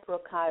that Emperor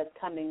card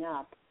coming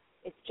up,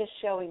 it's just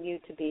showing you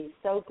to be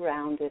so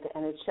grounded,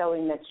 and it's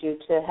showing that you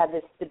to have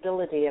this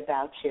stability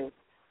about you.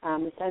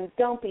 And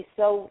don't be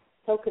so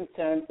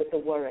concerned with the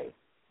worry,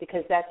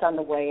 because that's on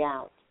the way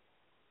out.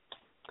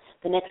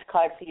 The next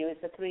card for you is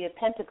the Three of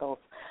Pentacles.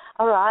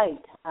 All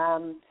right.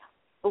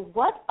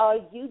 What are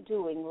you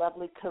doing,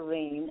 lovely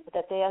Corrine,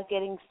 that they are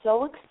getting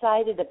so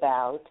excited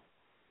about?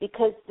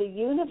 Because the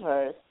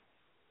universe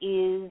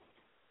is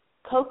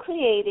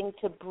co-creating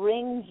to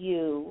bring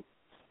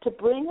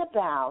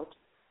about,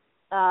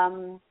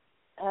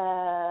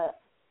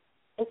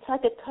 it's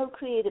like a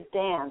co-creative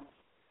dance,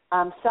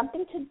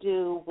 something to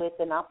do with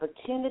an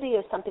opportunity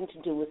or something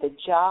to do with a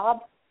job,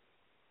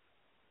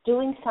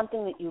 doing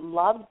something that you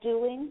love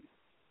doing,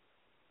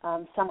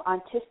 some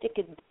artistic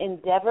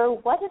endeavor.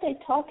 What are they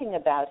talking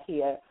about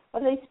here?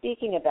 What are they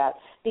speaking about?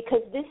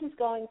 Because this is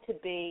going to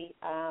be,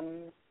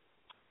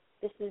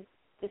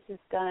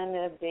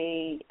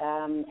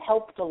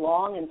 helped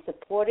along and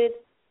supported,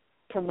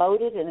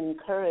 promoted, and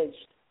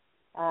encouraged.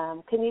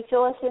 Can you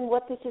fill us in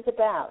what this is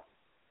about?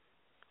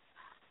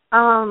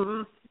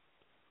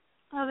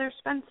 Well,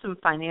 there's been some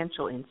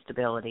financial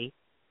instability,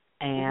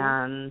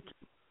 and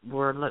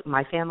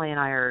my family and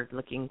I are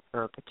looking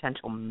for a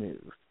potential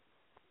move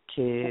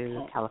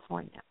to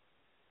California.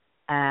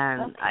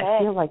 And I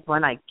feel like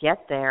when I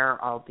get there,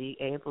 I'll be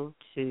able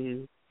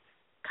to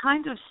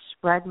kind of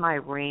spread my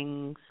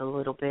wings a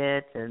little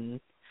bit, and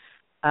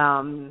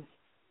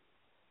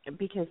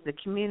because the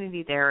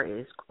community there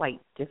is quite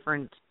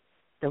different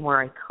than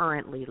where I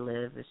currently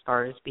live as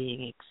far as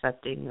being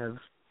accepting of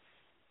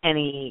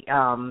any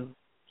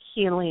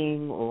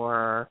healing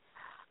or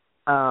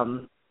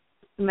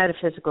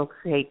metaphysical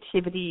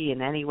creativity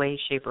in any way,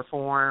 shape, or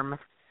form.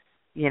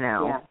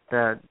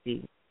 The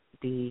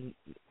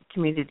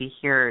community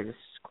here is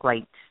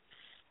quite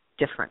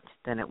different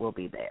than it will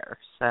be there.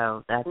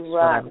 So that's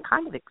what I'm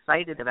kind of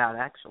excited about,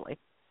 actually.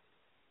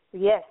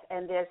 Yes,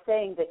 and they're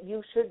saying that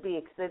you should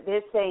be.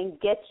 They're saying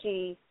get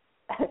ye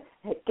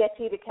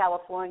to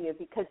California,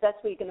 because that's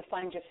where you're going to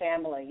find your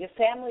family. Your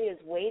family is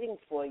waiting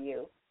for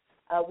you.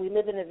 We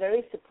live in a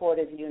very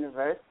supportive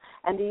universe,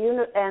 and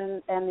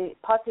the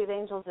Posse of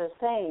Angels are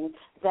saying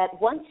that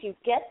once you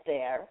get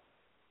there,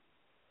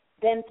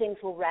 then things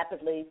will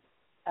rapidly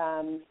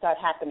start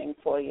happening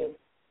for you.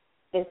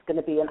 There's going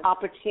to be an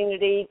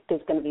opportunity.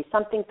 There's going to be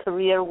something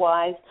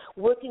career-wise,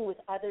 working with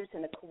others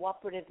in a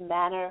cooperative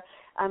manner.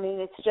 I mean,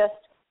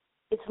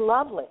 it's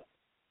lovely.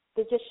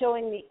 They're just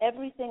showing me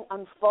everything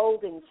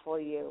unfolding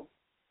for you,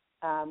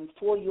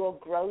 for your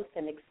growth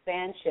and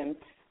expansion.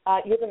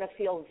 You're going to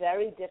feel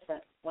very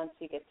different once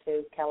you get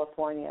to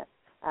California.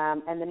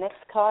 And the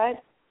next card,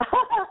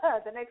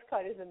 the next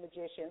card is a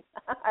magician.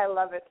 I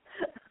love it.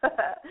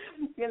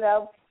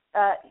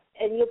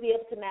 And you'll be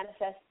able to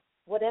manifest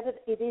whatever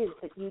it is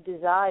that you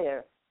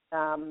desire,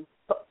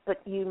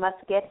 but you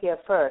must get here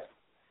first.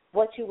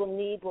 What you will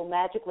need will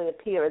magically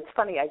appear. It's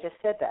funny, I just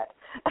said that.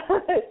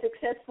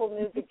 Successful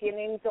new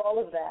beginnings, all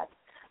of that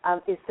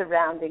is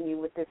surrounding you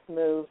with this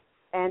move.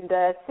 And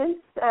since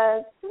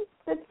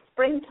it's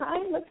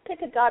springtime, let's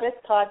pick a goddess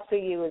card for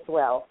you as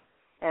well,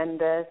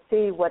 and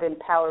see what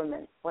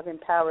empowering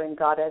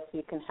goddess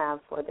you can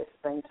have for this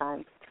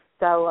springtime.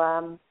 So,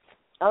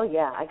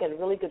 I get a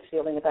really good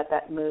feeling about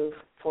that move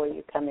for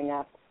you coming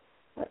up.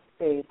 Let's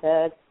see.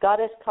 The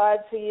goddess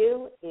card for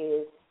you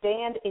is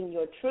stand in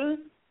your truth,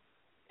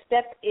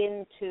 step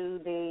into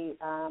the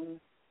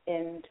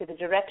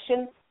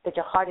direction that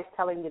your heart is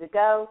telling you to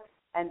go,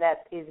 and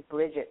that is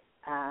Bridget.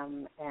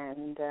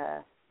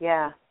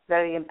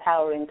 Very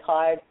empowering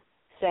card,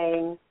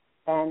 saying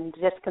and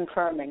just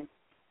confirming,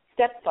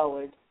 step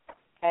forward,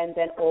 and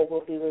then all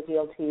will be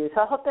revealed to you.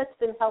 So I hope that's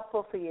been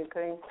helpful for you,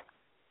 Corinne.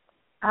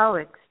 Oh,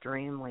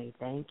 extremely.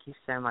 Thank you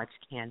so much,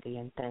 Candy,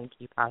 and thank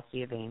you,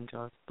 Posse of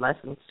Angels.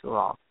 Blessings to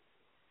all.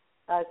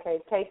 Okay,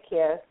 take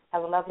care.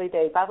 Have a lovely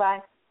day.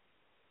 Bye-bye.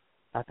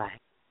 Bye-bye.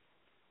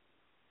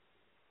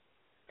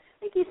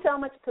 Thank you so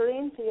much,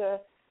 Corinne, for your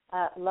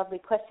lovely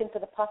question for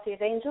the Posse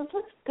of Angels.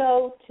 Let's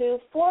go to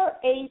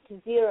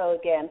 480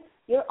 again.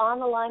 You're on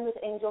the line with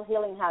Angel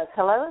Healing House.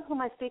 Hello, who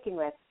am I speaking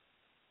with?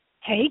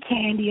 Hey,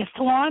 Candy, it's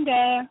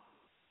Tawanda.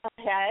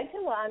 Hi,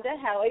 Tawanda.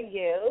 How are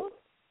you?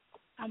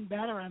 I'm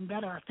better.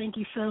 Thank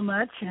you so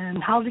much.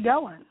 And how's it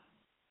going?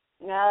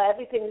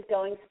 Everything's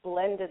going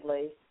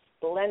splendidly.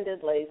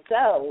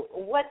 So,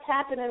 what's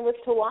happening with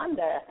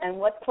Tawanda, and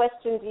what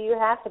question do you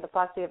have for the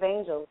Posse of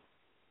Angels?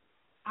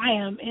 I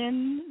am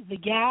in the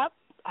gap.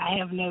 I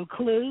have no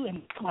clue,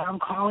 and that's why I'm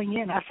calling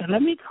in. I said,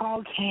 let me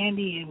call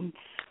Candy and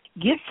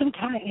get some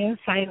kind of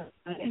insight.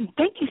 And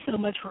thank you so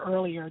much for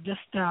earlier, just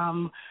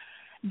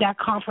that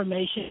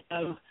confirmation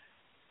of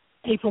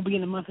April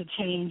being a month of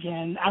change.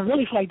 And I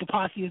really feel like the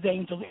Posse of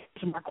Angels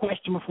answered my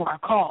question before I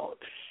called,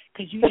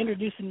 because you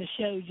introducing the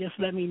show just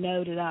let me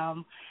know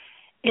that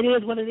it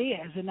is what it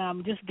is,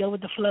 and just go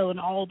with the flow, and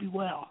all will be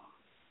well.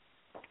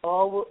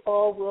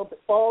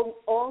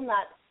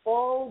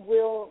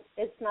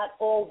 It's not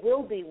all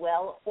will be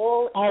well.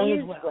 All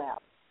is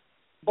well.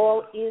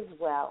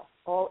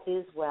 All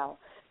is well.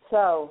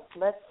 So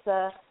let's.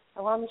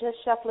 I'm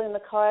just shuffling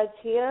the cards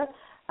here.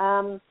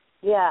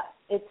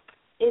 It's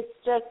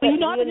just.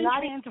 Well, I've been in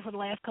transit for the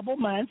last couple of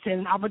months,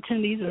 and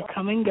opportunities have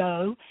come and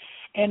go,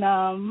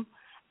 and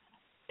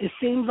it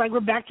seems like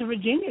we're back to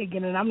Virginia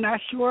again, and I'm not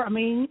sure.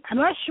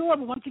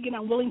 But once again,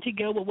 I'm willing to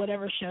go with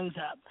whatever shows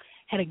up.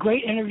 Had a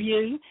great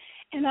interview.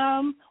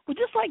 And would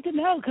just like to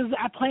know, because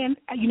I plan,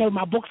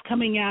 my book's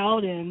coming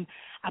out, and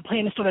I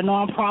plan to start a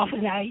nonprofit,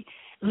 and I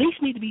at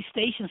least need to be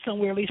stationed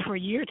somewhere at least for a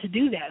year to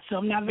do that. So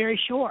I'm not very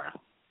sure.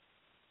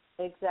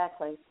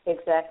 Exactly.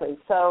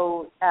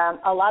 So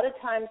a lot of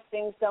times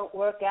things don't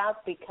work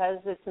out because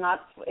it's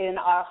not in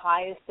our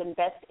highest and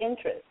best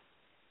interest,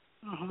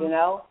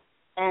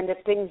 And if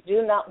things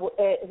do not,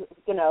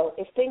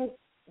 if things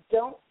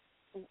don't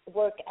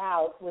work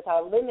out with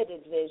our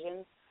limited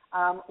vision,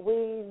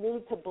 we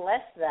need to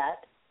bless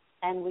that,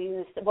 and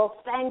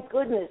thank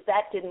goodness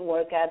that didn't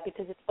work out,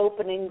 because it's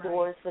opening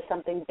doors for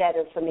something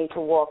better for me to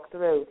walk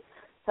through.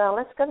 So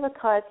let's go to the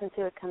cards and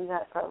see what comes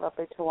out for our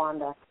lovely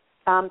Tawanda.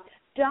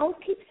 Don't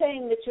keep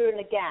saying that you're in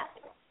a gap,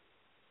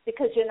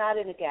 because you're not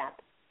in a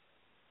gap.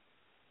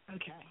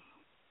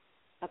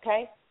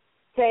 Okay?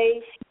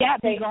 Say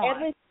every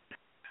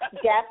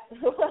gap.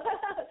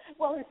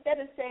 Well,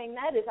 instead of saying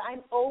that is,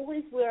 I'm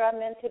always where I'm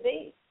meant to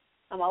be.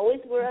 I'm always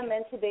where I'm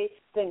meant to be.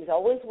 Things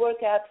always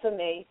work out for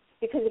me.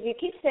 Because if you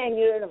keep saying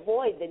you're in a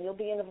void, then you'll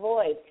be in a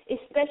void,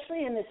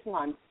 especially in this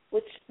month,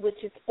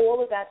 which is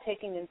all about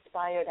taking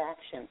inspired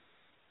action.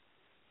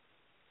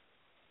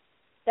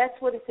 That's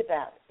what it's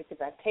about. It's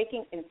about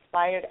taking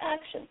inspired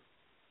action.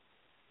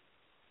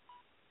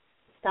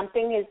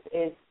 Something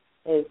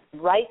is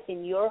right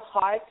in your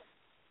heart.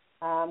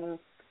 Now,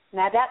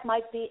 that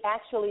might be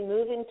actually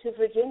moving to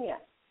Virginia.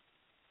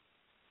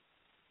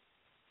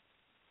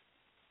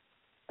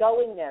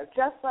 Going there.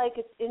 Just like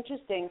it's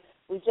interesting,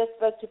 we just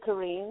spoke to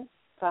Corinne,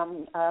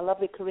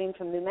 lovely Corinne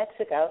from New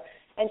Mexico,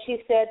 and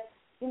she said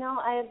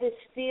I have this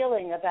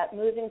feeling about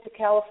moving to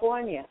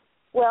California.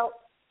 Well,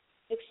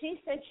 if she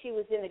said she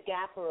was in a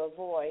gap or a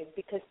void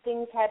because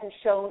things hadn't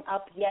shown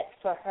up yet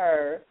for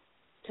her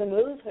to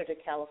move her to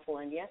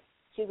California,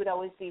 she would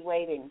always be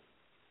waiting.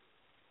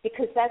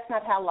 Because that's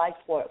not how life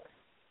works.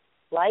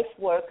 Life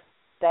works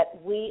that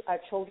we are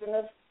children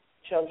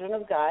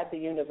of God, the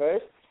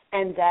universe,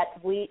 and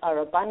that we are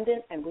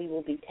abundant and we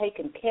will be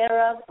taken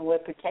care of and we're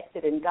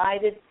protected and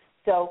guided.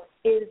 So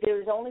there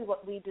is only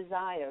what we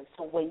desire.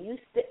 So when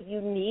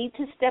you need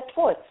to step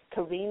forth,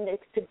 Kareen,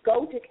 to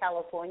go to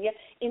California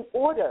in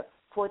order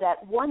for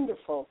that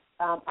wonderful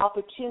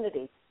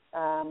opportunity,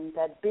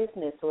 that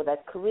business or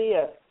that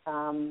career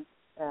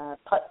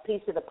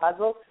piece of the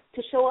puzzle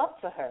to show up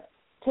for her,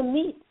 to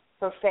meet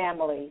her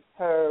family,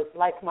 her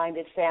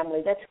like-minded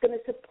family that's going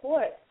to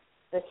support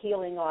the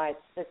healing arts,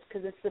 that's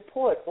going to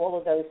support all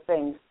of those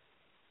things.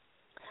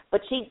 But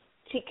she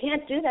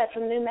can't do that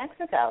from New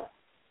Mexico.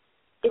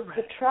 It's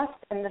the trust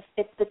and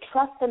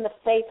the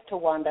faith,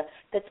 Tawanda,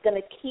 that's going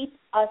to keep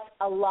us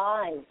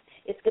alive.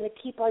 It's going to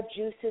keep our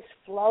juices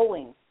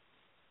flowing.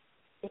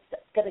 It's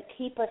going to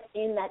keep us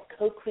in that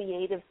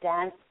co-creative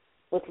dance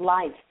with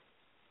life.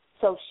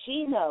 So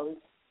she knows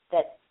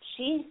that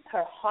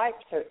her heart,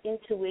 her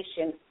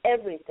intuition,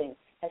 everything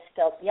has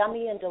felt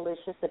yummy and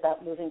delicious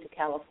about moving to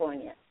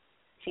California.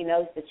 She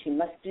knows that she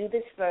must do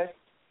this first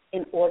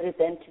in order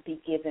then to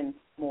be given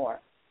more.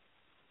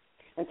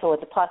 And so what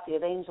the posse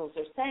of angels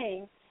are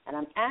saying, and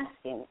I'm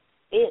asking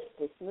if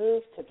this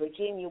move to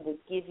Virginia would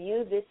give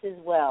you this as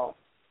well.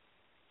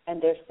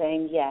 And they're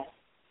saying yes,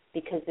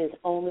 because there's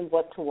only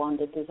what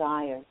Tawanda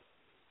desires.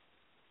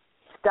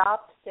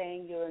 Stop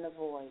saying you're in a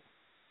void.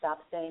 Stop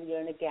saying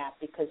you're in a gap,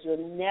 because you're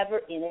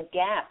never in a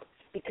gap,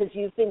 because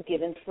you've been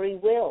given free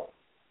will.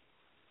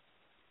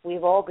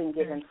 We've all been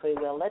given free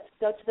will. Let's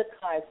go to the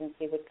cards and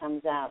see what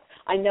comes out.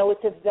 I know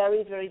it's a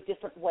very, very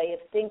different way of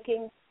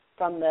thinking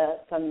from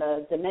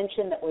the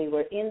dimension that we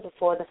were in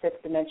before, the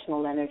fifth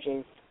dimensional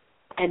energies.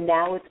 And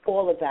now it's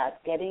all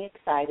about getting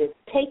excited,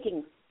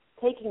 taking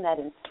that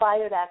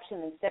inspired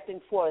action and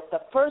stepping forth. The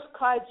first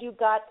card you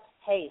got,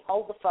 hey,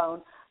 hold the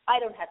phone. I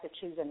don't have to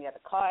choose any other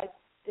cards.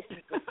 This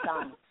is the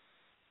sun.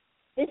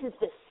 This is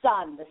the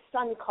sun. The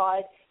sun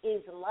card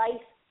is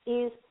life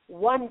is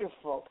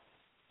wonderful.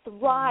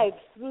 Thrive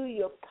through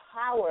your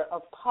power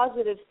of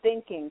positive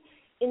thinking,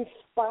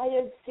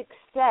 inspired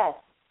success.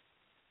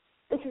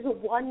 This is a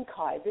one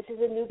card. This is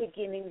a new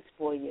beginnings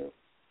for you,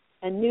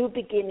 and new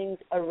beginnings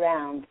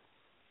around.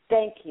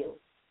 Thank you.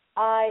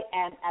 I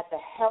am at the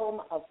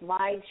helm of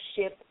my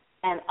ship,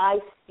 and I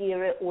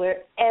steer it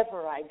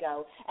wherever I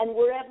go. And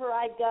wherever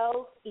I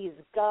go is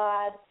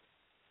God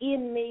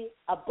in me,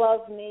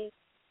 above me,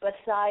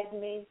 beside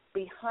me,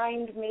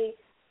 behind me.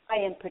 I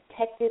am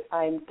protected,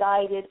 I am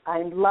guided,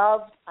 I'm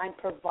loved, I'm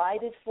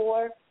provided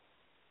for.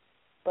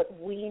 But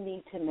we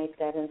need to make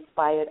that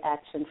inspired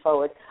action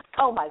forward.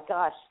 Oh, my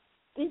gosh,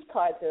 these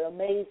cards are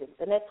amazing.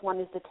 The next one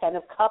is the Ten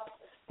of Cups.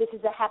 This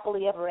is a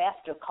happily ever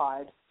after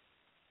card.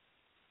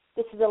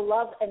 This is the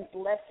love and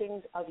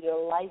blessings of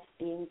your life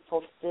being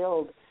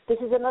fulfilled. This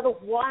is another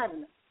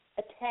one.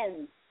 A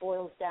 10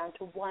 boils down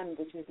to 1,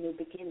 which is new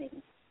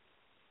beginnings.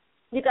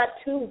 You got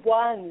 2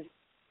 ones.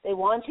 They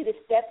want you to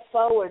step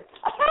forward.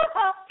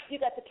 You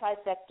got the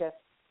trifecta.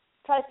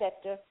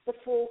 Trifecta, the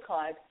Fool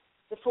card.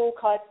 The Fool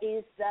card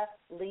is the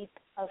leap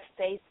of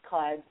faith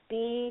card.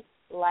 Be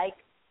like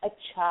a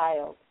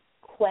child.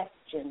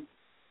 Question.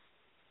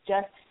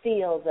 Just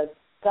feel the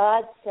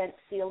God-sent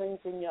feelings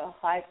in your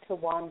heart,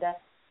 Tawanda,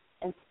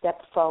 and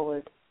step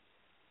forward.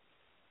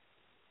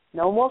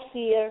 No more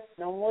fear,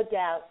 no more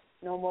doubt,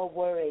 no more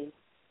worry.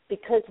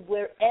 Because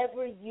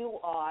wherever you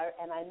are,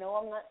 and I know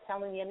I'm not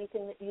telling you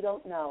anything that you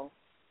don't know,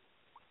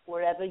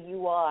 wherever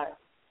you are,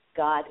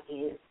 God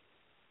is.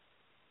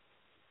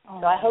 Oh,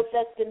 so I hope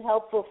that's been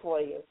helpful for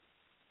you.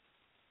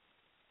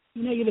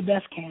 You know you're the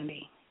best,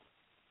 Candy.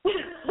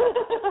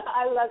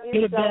 I love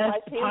you you're so the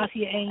much. Best,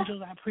 Posse of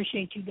Angels. I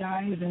appreciate you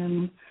guys,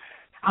 and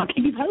I'll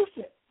keep you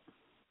posted.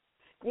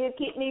 You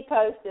keep me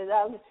posted.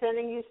 I'm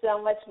sending you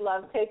so much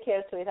love. Take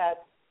care, sweetheart.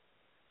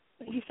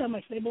 Thank you so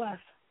much. Stay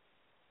blessed.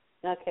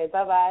 Okay,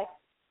 bye-bye.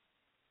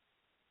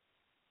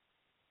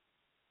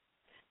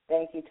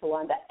 Thank you,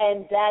 Tawanda.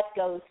 And that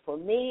goes for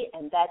me,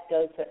 and that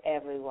goes for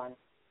everyone.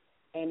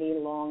 Any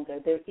longer.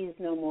 There is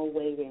no more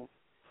waiting.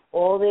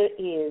 All there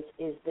is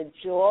the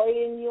joy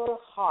in your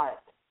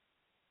heart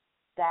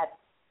that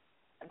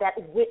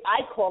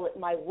I call it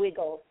my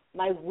wiggle.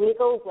 My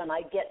wiggle when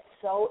I get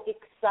so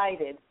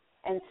excited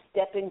and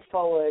stepping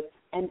forward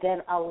and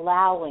then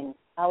allowing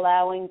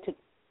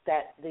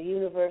that the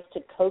universe to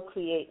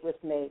co-create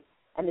with me.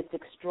 And it's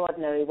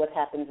extraordinary what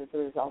happens as a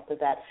result of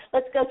that.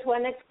 Let's go to our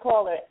next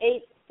caller,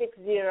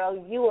 860.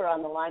 You are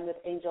on the line with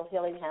Angel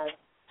Healing House.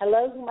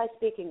 Hello, who am I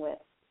speaking with?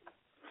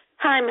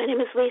 Hi, my name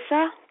is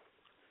Lisa.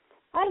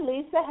 Hi,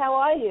 Lisa. How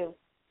are you?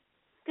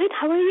 Good.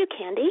 How are you,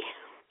 Candy?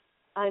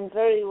 I'm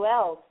very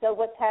well. So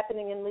what's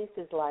happening in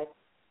Lisa's life?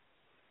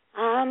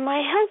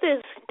 My health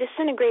is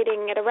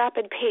disintegrating at a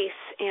rapid pace,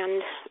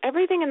 and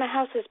everything in the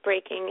house is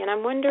breaking, and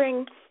I'm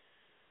wondering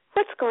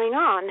what's going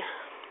on.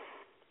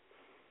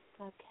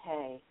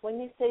 Okay. When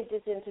you say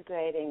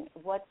disintegrating,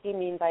 what do you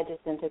mean by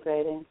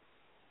disintegrating?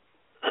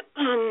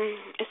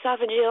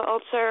 Esophageal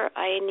ulcer.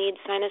 I need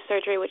sinus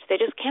surgery, which they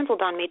just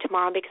canceled on me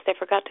tomorrow because they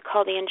forgot to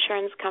call the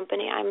insurance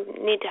company. I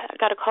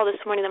got a call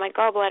this morning that my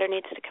gallbladder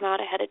needs to come out.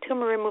 I had a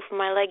tumor removed from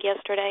my leg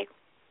yesterday.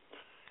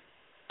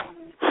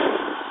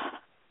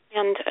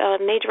 And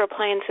major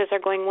appliances are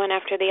going one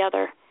after the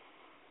other.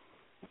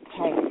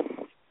 Okay.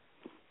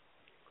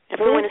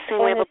 Everyone is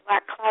saying we have a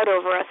black cloud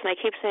over us, and I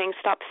keep saying,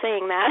 stop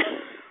saying that.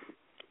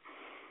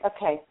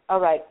 Okay.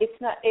 All right.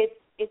 It's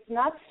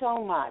not so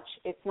much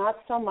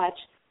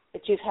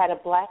that you've had a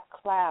black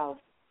cloud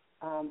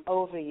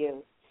over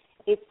you.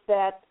 It's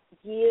that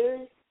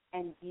years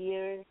and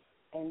years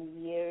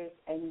and years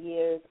and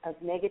years of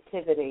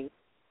negativity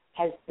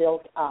has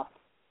built up.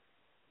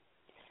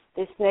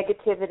 This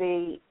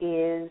negativity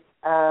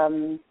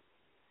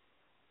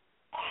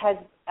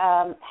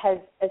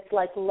it's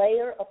like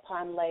layer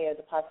upon layer,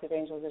 the positive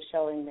angels are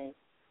showing me,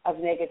 of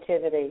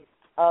negativity,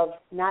 of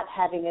not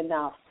having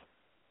enough,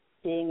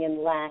 being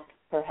in lack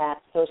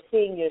perhaps, or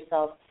seeing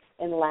yourself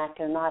in lack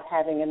and not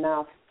having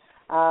enough,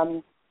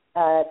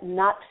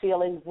 not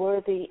feeling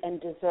worthy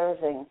and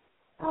deserving,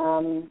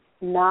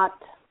 not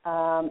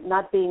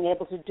being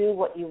able to do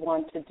what you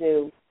want to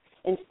do,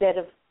 instead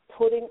of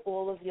putting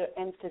all of your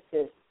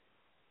emphasis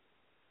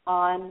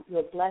on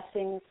your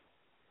blessings,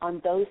 on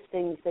those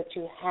things that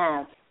you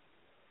have,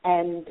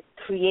 and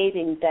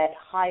creating that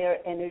higher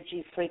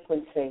energy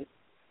frequency.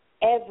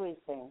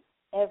 Everything,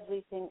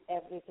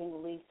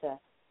 Lisa,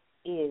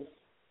 is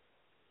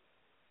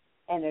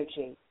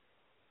energy.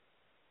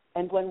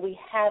 And when we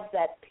have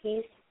that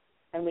peace,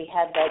 and we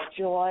have that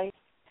joy,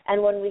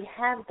 and when we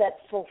have that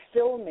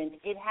fulfillment,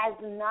 it has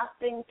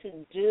nothing to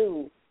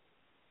do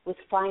with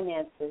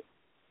finances.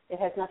 It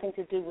has nothing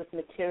to do with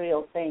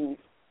material things.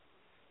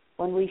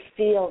 When we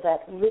feel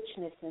that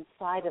richness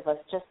inside of us,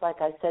 just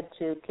like I said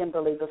to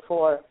Kimberly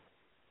before,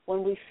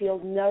 when we feel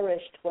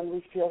nourished, when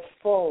we feel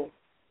full,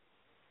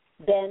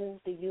 then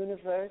the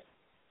universe,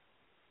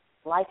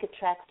 like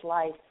attracts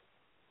life,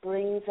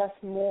 brings us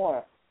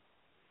more,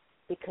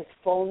 because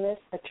fullness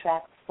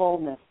attracts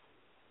fullness.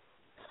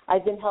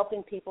 I've been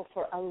helping people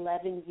for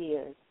 11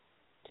 years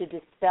to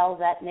dispel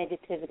that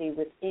negativity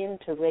within,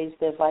 to raise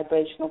their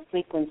vibrational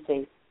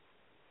frequency.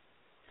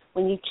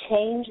 When you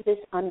change this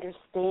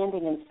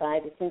understanding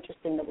inside, it's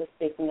interesting that we're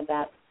speaking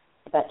about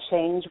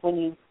change. When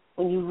you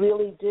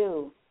really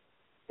do,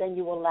 then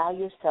you allow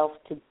yourself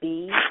to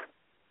be,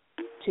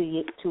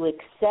 to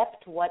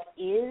accept what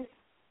is.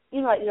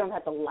 You don't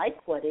have to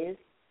like what is,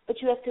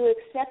 but you have to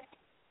accept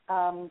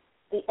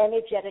the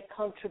energetic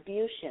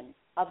contribution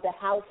of the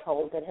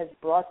household that has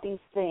brought these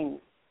things.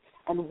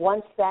 And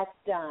once that's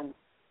done,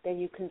 then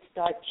you can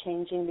start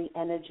changing the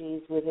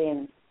energies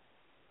within.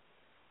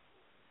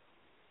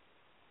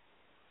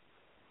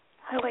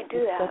 How do I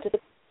do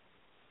that?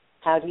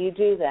 How do you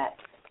do that?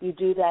 You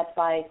do that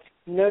by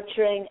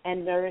nurturing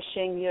and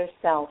nourishing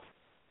yourself.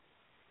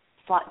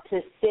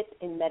 To sit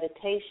in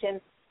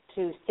meditation,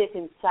 to sit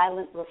in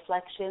silent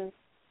reflection,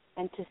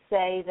 and to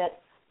say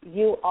that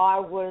you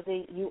are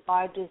worthy, you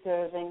are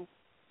deserving,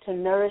 to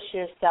nourish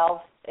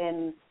yourself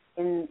in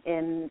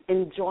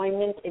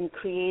enjoyment, in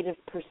creative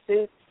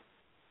pursuits,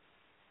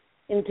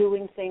 in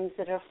doing things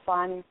that are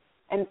fun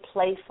and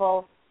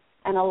playful,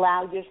 and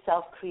allow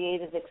yourself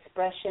creative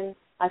expression.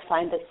 I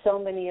find that so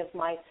many of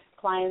my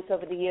clients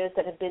over the years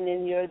that have been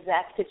in your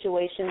exact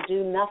situation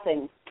do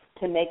nothing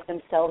to make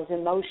themselves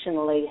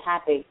emotionally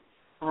happy.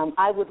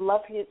 I would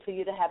love for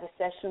you to have a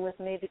session with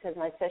me, because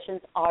my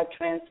sessions are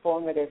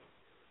transformative.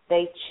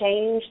 They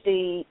change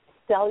the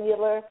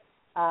cellular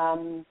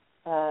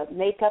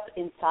makeup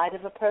inside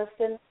of a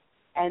person,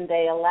 and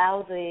they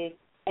allow the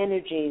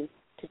energy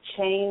to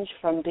change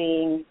from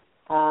being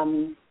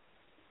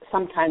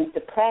sometimes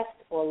depressed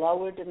or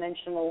lower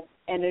dimensional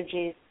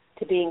energies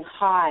to being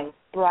high,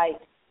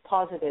 bright,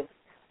 positive.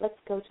 Let's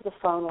go to the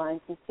phone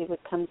lines and see what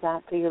comes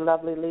out for you,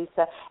 lovely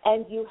Lisa.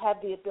 And you have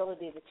the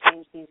ability to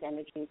change these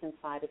energies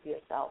inside of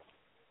yourself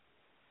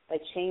by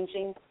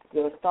changing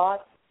your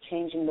thoughts,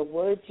 changing the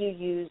words you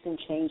use, and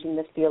changing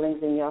the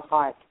feelings in your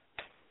heart.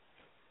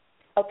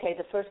 Okay,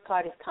 the first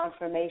card is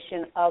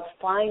confirmation of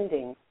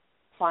finding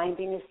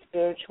a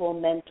spiritual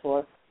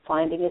mentor,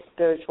 finding a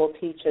spiritual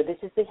teacher. This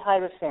is the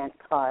Hierophant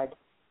card.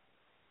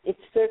 It's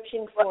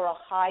searching for a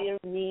higher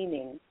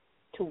meaning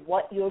to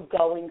what you're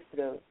going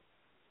through.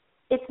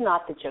 It's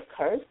not that you're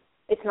cursed.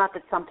 It's not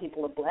that some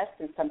people are blessed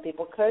and some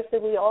people cursed.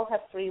 That we all have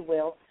free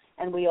will,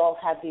 and we all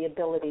have the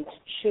ability to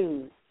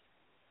choose.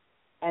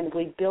 And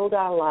we build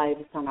our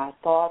lives on our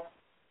thoughts,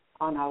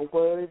 on our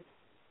words,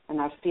 and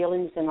our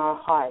feelings in our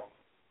hearts.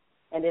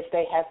 And if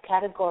they have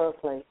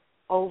categorically,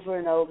 over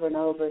and over and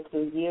over,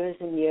 through years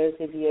and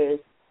years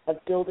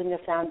of building a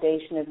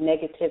foundation of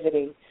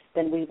negativity,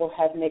 then we will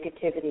have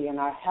negativity in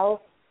our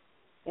health,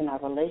 in our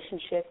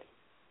relationships,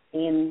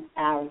 in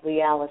our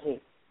reality.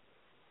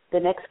 The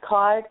next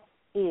card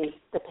is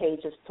the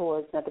Page of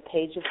Swords. Now, the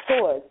Page of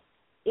Swords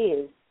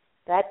is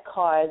that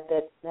card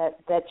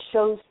that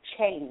shows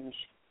change.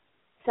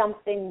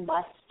 something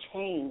must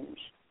change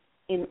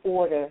in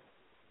order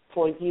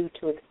for you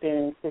to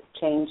experience this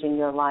change in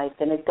your life.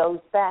 And it goes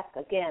back,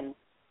 again,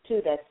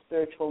 to that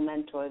spiritual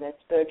mentor, that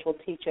spiritual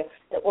teacher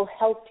that will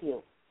help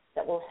you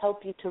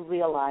to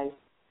realize.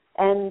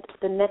 And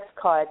the next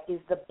card is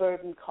the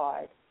burden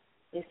card.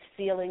 Is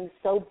feeling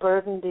so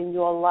burdened in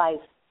your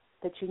life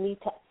that you need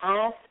to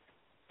ask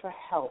for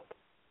help.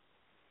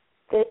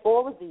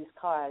 All of these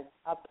cards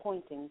are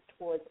pointing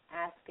towards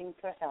asking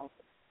for help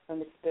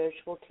from a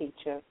spiritual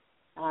teacher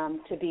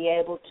to be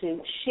able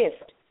to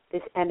shift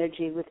this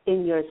energy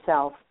within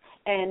yourself.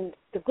 And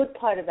the good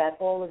part about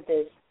all of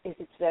this is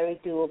it's very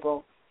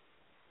doable.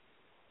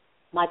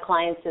 My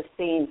clients have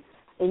seen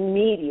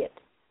immediate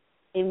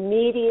a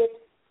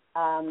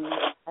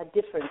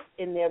difference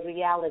in their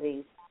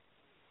realities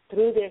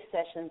through their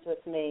sessions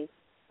with me,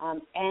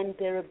 and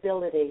their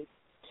ability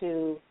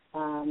to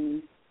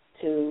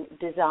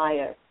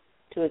desire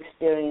to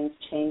experience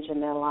change in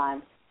their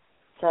lives.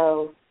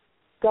 So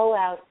go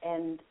out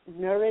and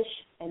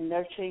nourish and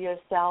nurture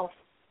yourself.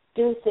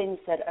 Do things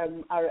that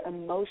are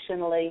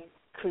emotionally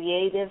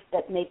creative,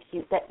 that make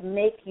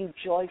you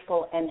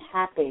joyful and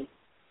happy.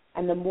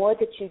 And the more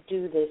that you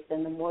do this,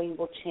 then the more you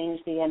will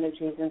change the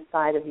energies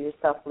inside of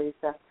yourself,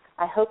 Lisa.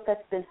 I hope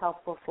that's been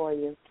helpful for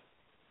you.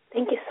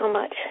 Thank you so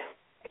much.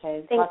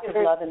 Okay. Lots of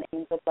love and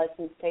angel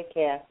blessings. Take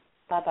care.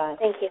 Bye-bye.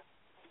 Thank you.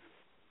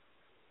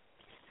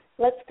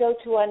 Let's go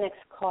to our next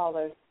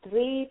caller,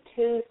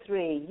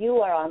 323. You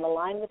are on the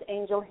line with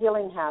Angel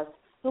Healing House.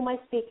 Who am I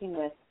speaking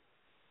with?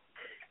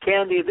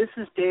 Candy, this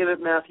is David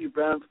Matthew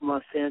Brown from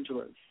Los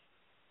Angeles.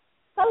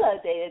 Hello,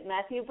 David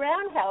Matthew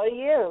Brown. How are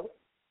you?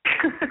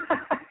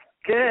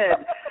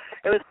 Good.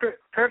 It was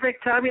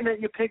perfect timing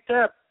that you picked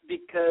up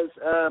because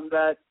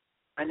that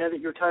I know that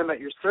you were talking about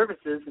your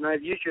services, and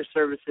I've used your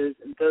services,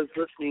 and those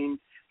listening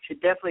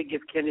should definitely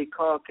give Candy a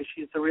call because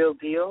she's the real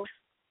deal,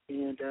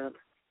 and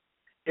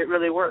it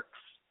really works.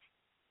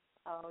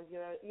 Oh,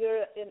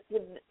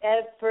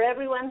 for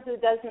everyone who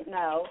doesn't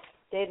know,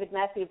 David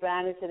Matthew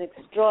Brown is an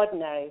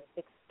extraordinary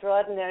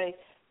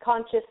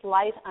conscious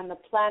light on the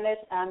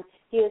planet.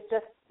 He has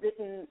just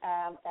written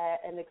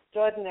an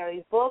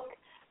extraordinary book,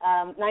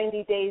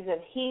 90 Days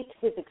of Heat,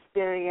 his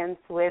experience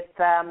with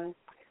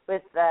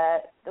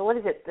what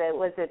is it?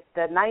 Was it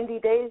the 90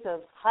 Days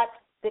of Hot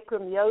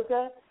Bikram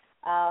Yoga?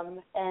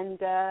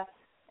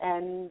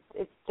 And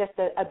it's just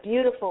a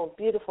beautiful,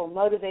 beautiful,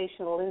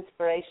 motivational,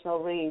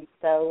 inspirational read.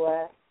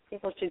 So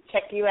people should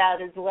check you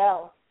out as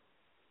well.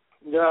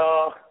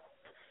 No.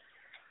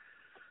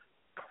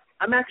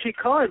 I'm actually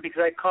calling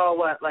because I call,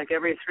 like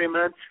every 3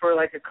 months for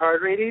like a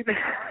card reading?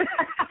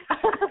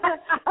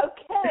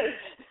 Okay.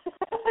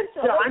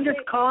 So I'm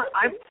just calling.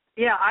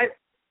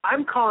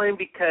 I'm calling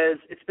because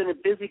it's been a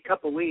busy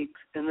couple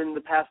weeks, and then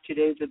the past 2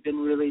 days have been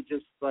really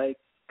just like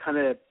kind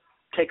of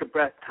take a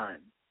breath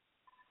time.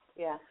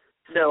 Yeah.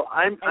 So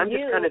I'm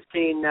just kind of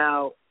seeing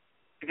now,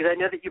 because I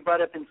know that you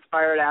brought up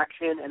inspired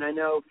action, and I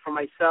know for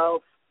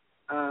myself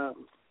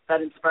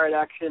that inspired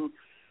action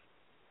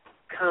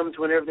comes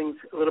when everything's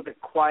a little bit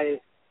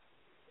quiet,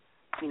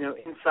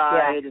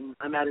 inside, and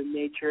I'm out in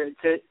nature.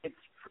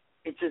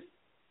 It's just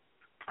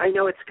I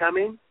know it's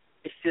coming.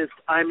 It's just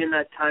I'm in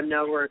that time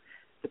now where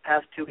the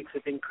past 2 weeks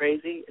have been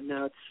crazy, and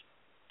now it's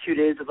 2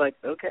 days of like,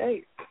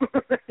 okay,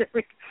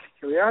 here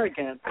we are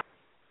again.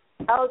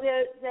 Oh,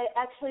 they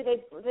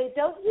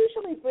don't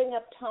usually bring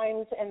up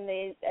times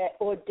and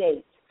or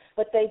dates,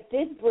 but they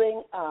did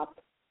bring up.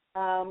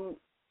 Well,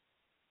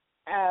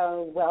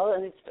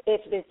 and if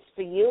it's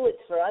for you,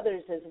 it's for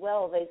others as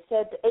well. They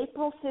said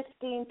April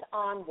 15th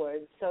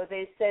onwards. So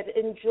they said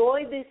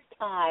enjoy this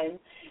time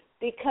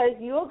because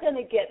you're going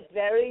to get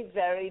very,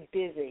 very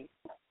busy.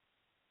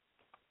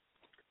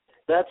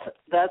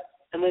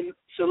 And then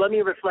so let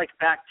me reflect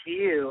back to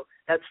you.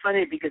 That's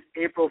funny because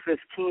April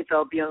 15th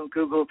I'll be on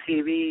Google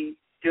TV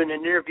doing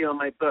an interview on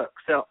my book.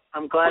 So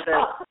I'm glad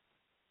that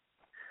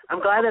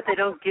they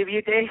don't give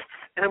you dates,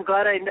 and I'm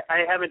glad I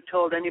haven't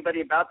told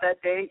anybody about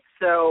that date.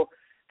 So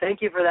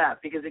thank you for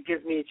that because it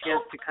gives me a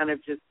chance to kind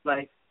of just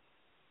like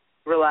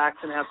relax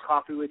and have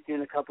coffee with you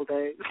in a couple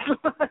days.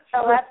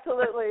 Oh,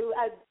 absolutely.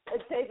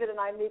 David and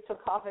I meet for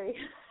coffee,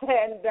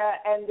 and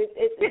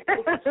it's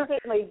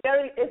certainly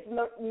it's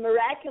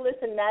miraculous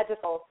and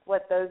magical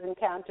what those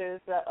encounters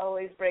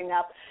always bring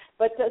up.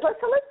 But so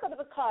let's go to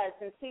the cards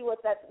and see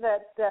what that.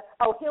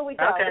 Oh, here we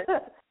go. Okay.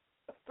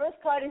 First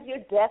card is your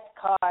death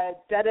card.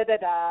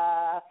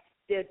 Da-da-da-da.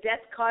 The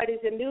death card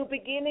is a new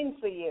beginning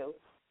for you.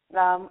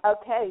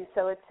 Okay,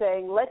 so it's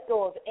saying let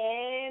go of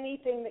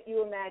anything that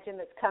you imagine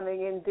that's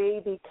coming in,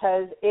 D,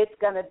 because it's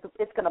gonna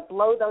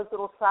blow those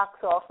little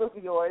socks off of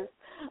yours.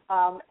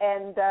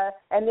 And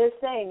they're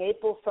saying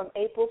from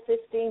April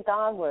 15th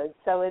onwards.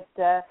 So it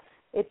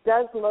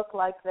does look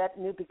like that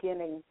new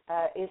beginning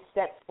is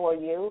set for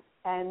you.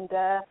 And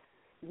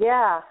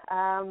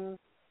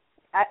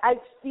I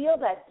feel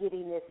that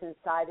giddiness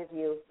inside of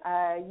you.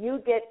 You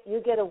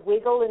get a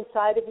wiggle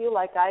inside of you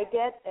like I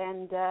get,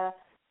 and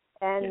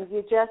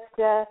you just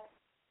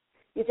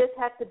You just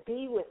have to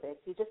be with it.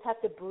 You just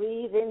have to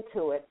breathe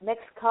into it.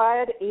 Next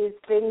card is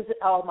things,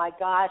 oh my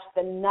gosh,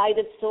 the Knight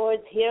of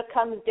Swords. Here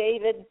comes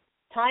David.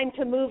 Time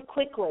to move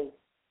quickly.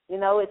 You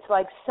know, it's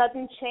like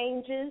sudden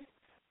changes,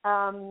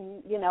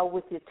 you know,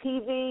 with your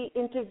TV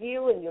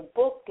interview and your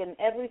book and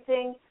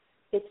everything.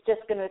 It's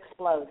just going to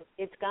explode.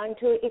 It's going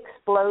to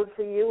explode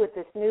for you with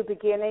this new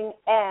beginning,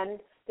 and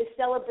the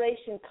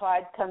celebration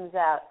card comes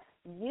out.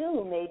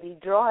 You may be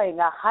drawing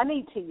a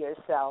honey to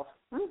yourself.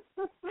 Well.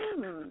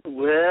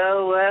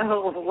 Well.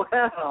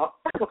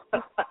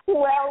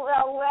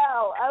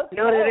 Okay. You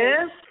know what it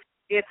is?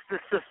 It's the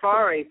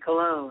Safari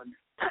cologne.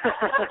 That's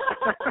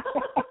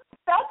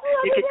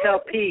what you can tell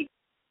Pete.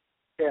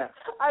 Yeah.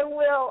 I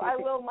will.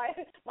 My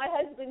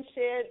husband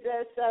shared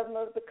some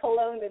of the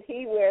cologne that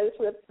he wears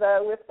with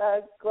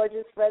our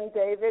gorgeous friend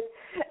David,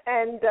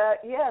 and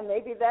yeah,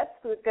 maybe that's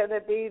going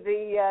to be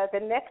the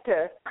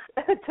nectar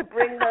to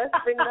bring those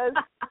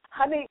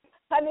honey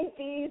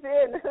bees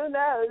in. Who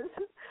knows?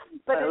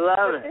 But I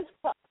love it.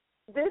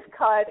 This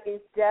card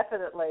is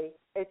definitely.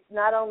 It's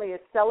not only a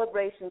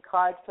celebration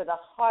card for the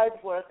hard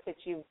work that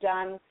you've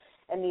done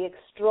and the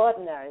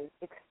extraordinary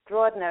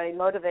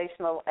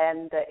motivational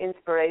and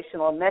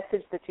inspirational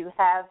message that you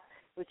have,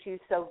 which you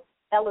so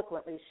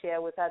eloquently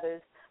share with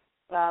others.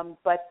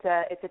 But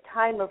it's a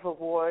time of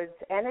awards,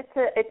 and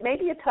it may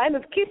be a time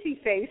of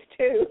kissy face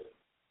too.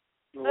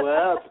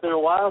 Well, it's been a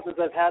while since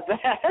I've had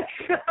that.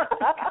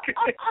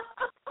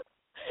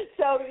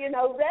 So, you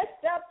know,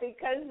 rest up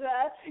because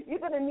you're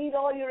going to need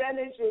all your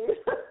energy.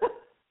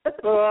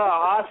 Oh,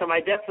 awesome. I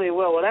definitely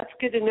will. Well, that's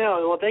good to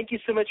know. Well, thank you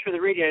so much for the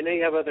reading. I know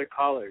you have other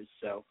callers,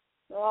 so.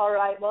 All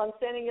right. Well, I'm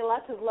sending you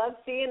lots of love.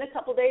 See you in a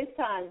couple days'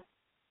 time.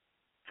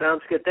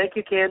 Sounds good. Thank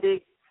you,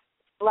 Candy.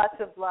 Lots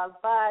of love.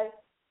 Bye.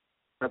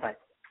 Bye-bye.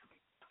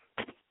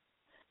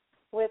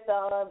 With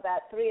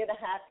about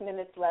 3.5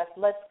 minutes left,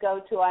 let's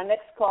go to our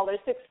next caller,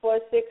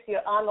 646.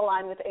 You're on the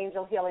line with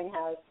Angel Healing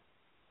House.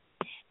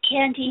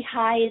 Candy,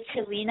 hi, it's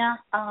Helena.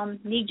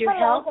 Need your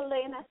help? Hello,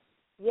 Helena.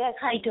 Yes.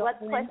 Hi, what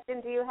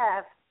question do you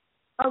have?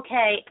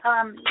 Okay.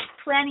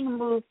 Planning a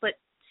move, but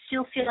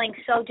still feeling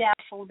so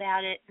doubtful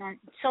about it. And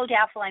so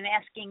doubtful I'm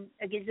asking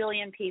a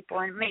gazillion people,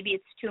 and maybe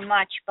it's too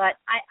much, but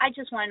I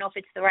just want to know if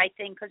it's the right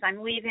thing because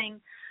I'm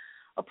leaving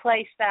a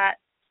place that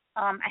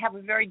I have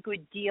a very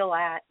good deal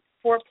at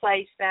for a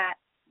place that's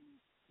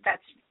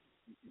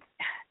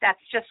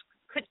just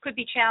could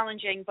be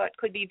challenging, but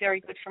could be very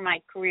good for my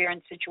career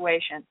and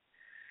situation.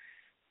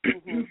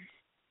 Mm-hmm.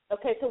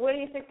 Okay, so where are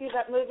you thinking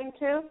about moving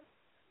to?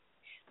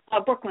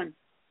 Brooklyn.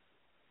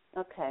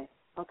 Okay.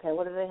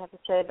 What do they have to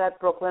say about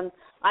Brooklyn?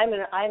 I'm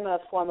a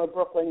former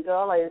Brooklyn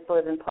girl. I used to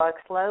live in Park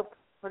Slope.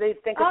 What do you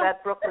think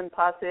about Brooklyn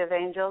Posse of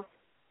Angels?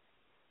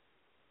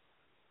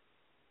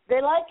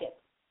 They like it.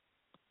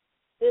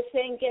 They're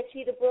saying get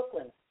you to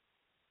Brooklyn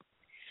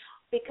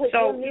because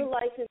your new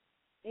life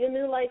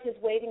is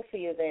waiting for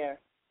you there.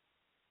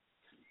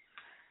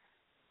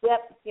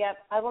 Yep.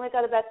 I've only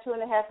got about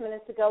 2.5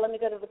 minutes to go. Let me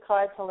go to the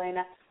cards,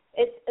 Helena.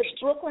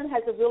 Brooklyn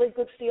has a really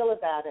good feel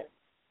about it.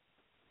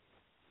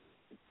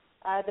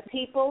 The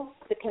people,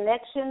 the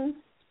connections,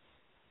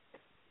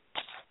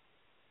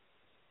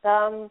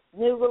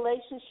 new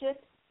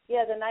relationships.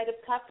 Yeah, the Knight of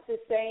Cups is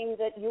saying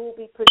that you will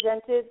be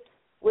presented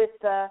with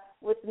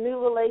new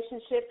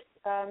relationships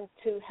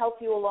to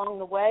help you along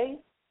the way.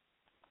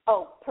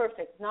 Oh,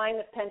 perfect. 9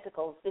 of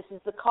Pentacles. This is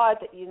the card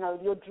that, you know,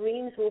 your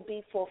dreams will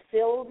be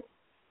fulfilled.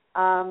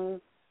 Your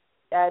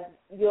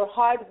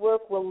hard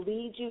work will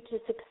lead you to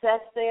success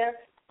there,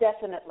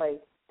 definitely.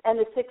 And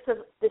the six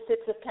of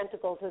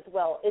Pentacles as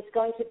well. It's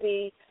going to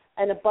be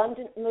an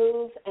abundant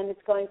move, and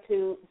it's going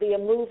to be a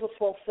move of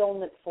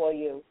fulfillment for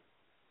you.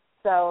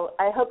 So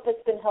I hope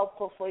that's been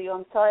helpful for you.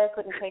 I'm sorry I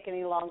couldn't take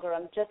any longer.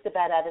 I'm just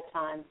about out of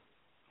time.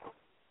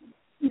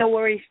 No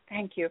worries.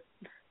 Thank you.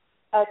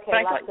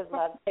 Okay, lots of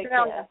love. Take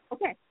care.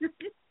 Okay.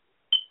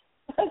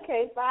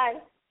 Okay,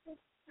 bye.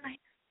 Bye.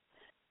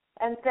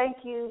 And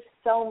thank you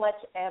so much,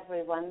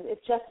 everyone.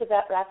 It just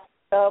about wraps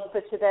up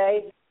for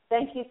today.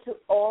 Thank you to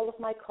all of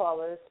my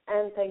callers,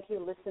 and thank you,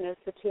 listeners,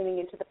 for tuning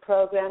into the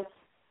program.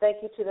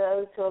 Thank you to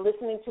those who are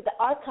listening to the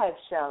archive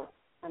show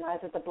on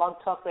either the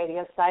Blog Talk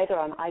Radio site or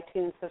on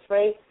iTunes for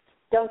free.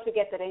 Don't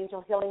forget that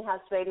Angel Healing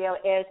House Radio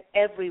airs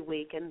every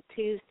week and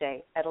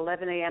Tuesday at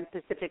 11 a.m.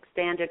 Pacific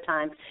Standard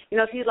Time. You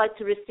know, if you'd like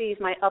to receive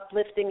my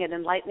uplifting and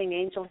enlightening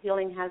Angel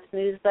Healing House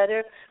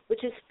newsletter,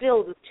 which is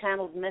filled with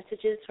channeled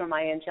messages from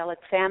my angelic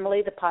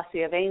family, the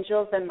Posse of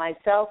Angels, and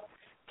myself,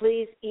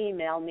 please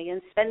email me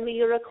and send me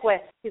your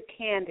request to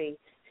Candy,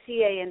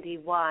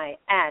 C-A-N-D-Y,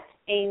 at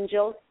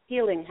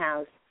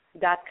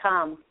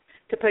angelhealinghouse.com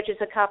to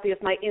purchase a copy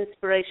of my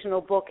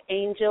inspirational book,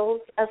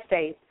 Angels of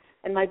Faith,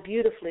 and my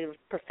beautifully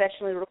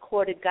professionally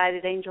recorded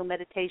guided angel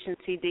meditation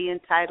CD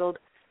entitled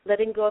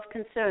Letting Go of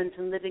Concerns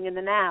and Living in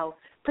the Now.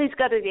 Please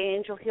go to the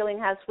Angel Healing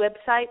House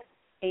website,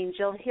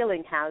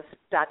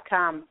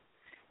 angelhealinghouse.com.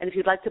 And if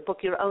you'd like to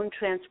book your own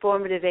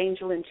transformative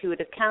angel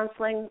intuitive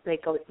counseling,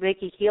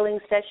 Reiki healing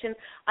session,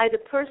 either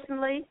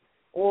personally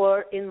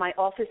or in my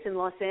office in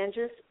Los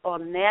Angeles, or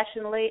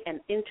nationally and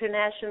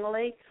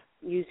internationally,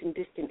 using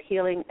Distant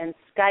Healing and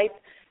Skype.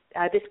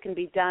 This can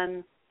be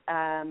done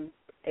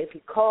if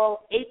you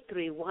call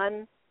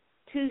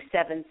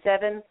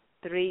 831-277-3716.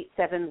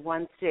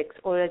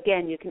 Or,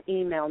 again, you can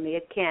email me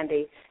at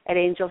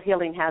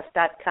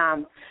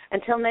candy@angelhealinghouse.com.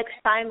 Until next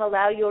time,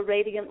 allow your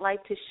radiant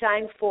light to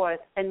shine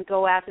forth and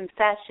go out and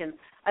fashion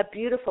a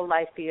beautiful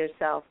life for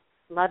yourself.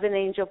 Love and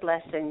angel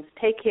blessings.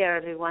 Take care,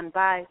 everyone.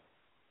 Bye.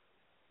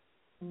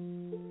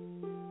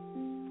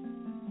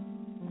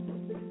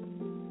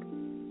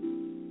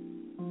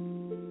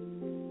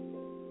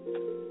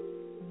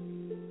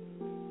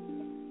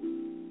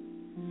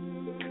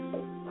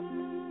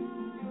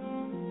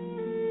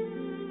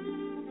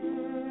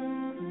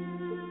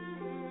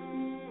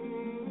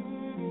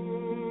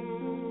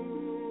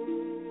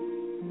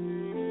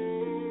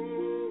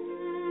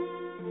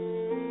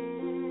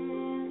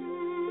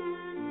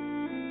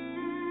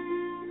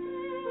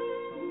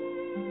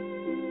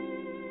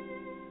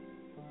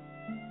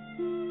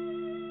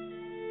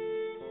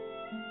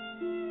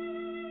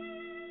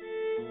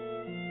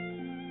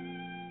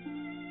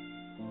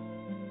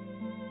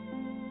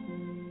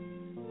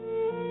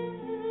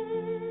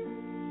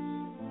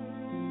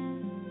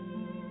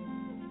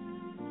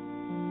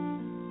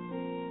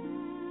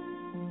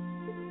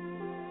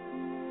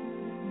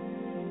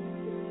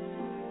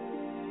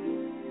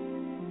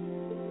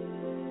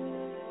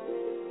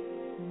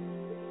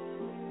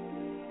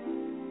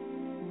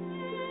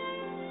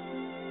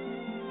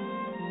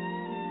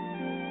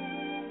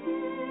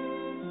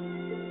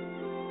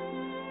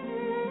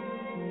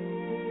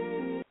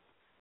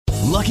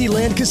 Lucky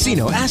Land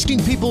Casino,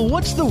 asking people,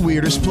 what's the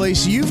weirdest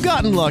place you've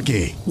gotten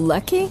lucky?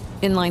 Lucky?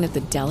 In line at the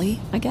deli,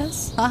 I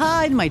guess?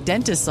 Aha, in my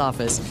dentist's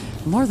office.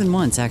 More than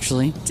once,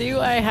 actually. Do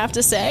I have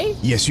to say?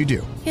 Yes, you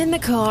do. In the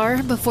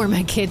car before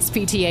my kids'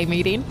 PTA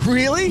meeting.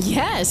 Really?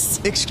 Yes.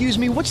 Excuse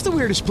me, what's the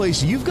weirdest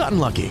place you've gotten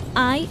lucky?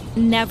 I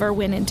never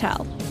win and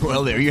tell.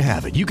 Well, there you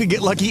have it. You can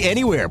get lucky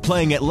anywhere,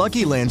 playing at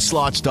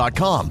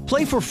LuckyLandSlots.com.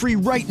 Play for free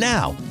right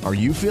now. Are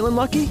you feeling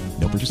lucky?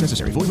 No purchase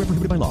necessary. Void where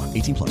prohibited by law.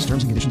 18+.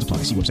 Terms and conditions apply.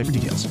 See website for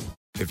details.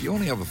 If you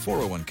only have a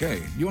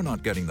 401k, you're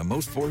not getting the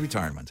most for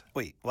retirement.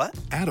 Wait, what?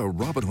 Add a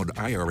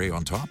Robinhood IRA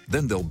on top,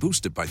 then they'll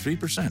boost it by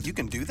 3%. You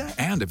can do that?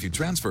 And if you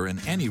transfer in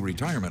any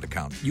retirement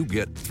account, you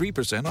get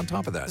 3% on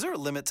top of that. Is there a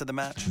limit to the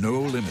match?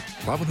 No limit.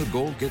 Robinhood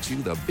Gold gets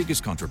you the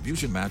biggest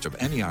contribution match of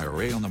any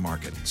IRA on the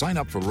market. Sign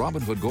up for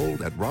Robinhood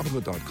Gold at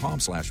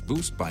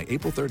Robinhood.com/boost by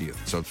April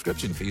 30th.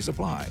 Subscription fees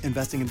apply.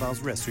 Investing involves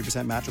risk.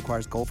 3% match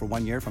requires gold for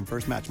 1 year from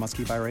first match. Must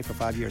keep IRA for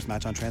 5 years.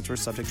 Match on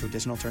transfers subject to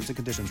additional terms and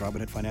conditions.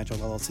 Robinhood Financial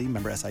LLC,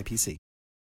 member SIPC.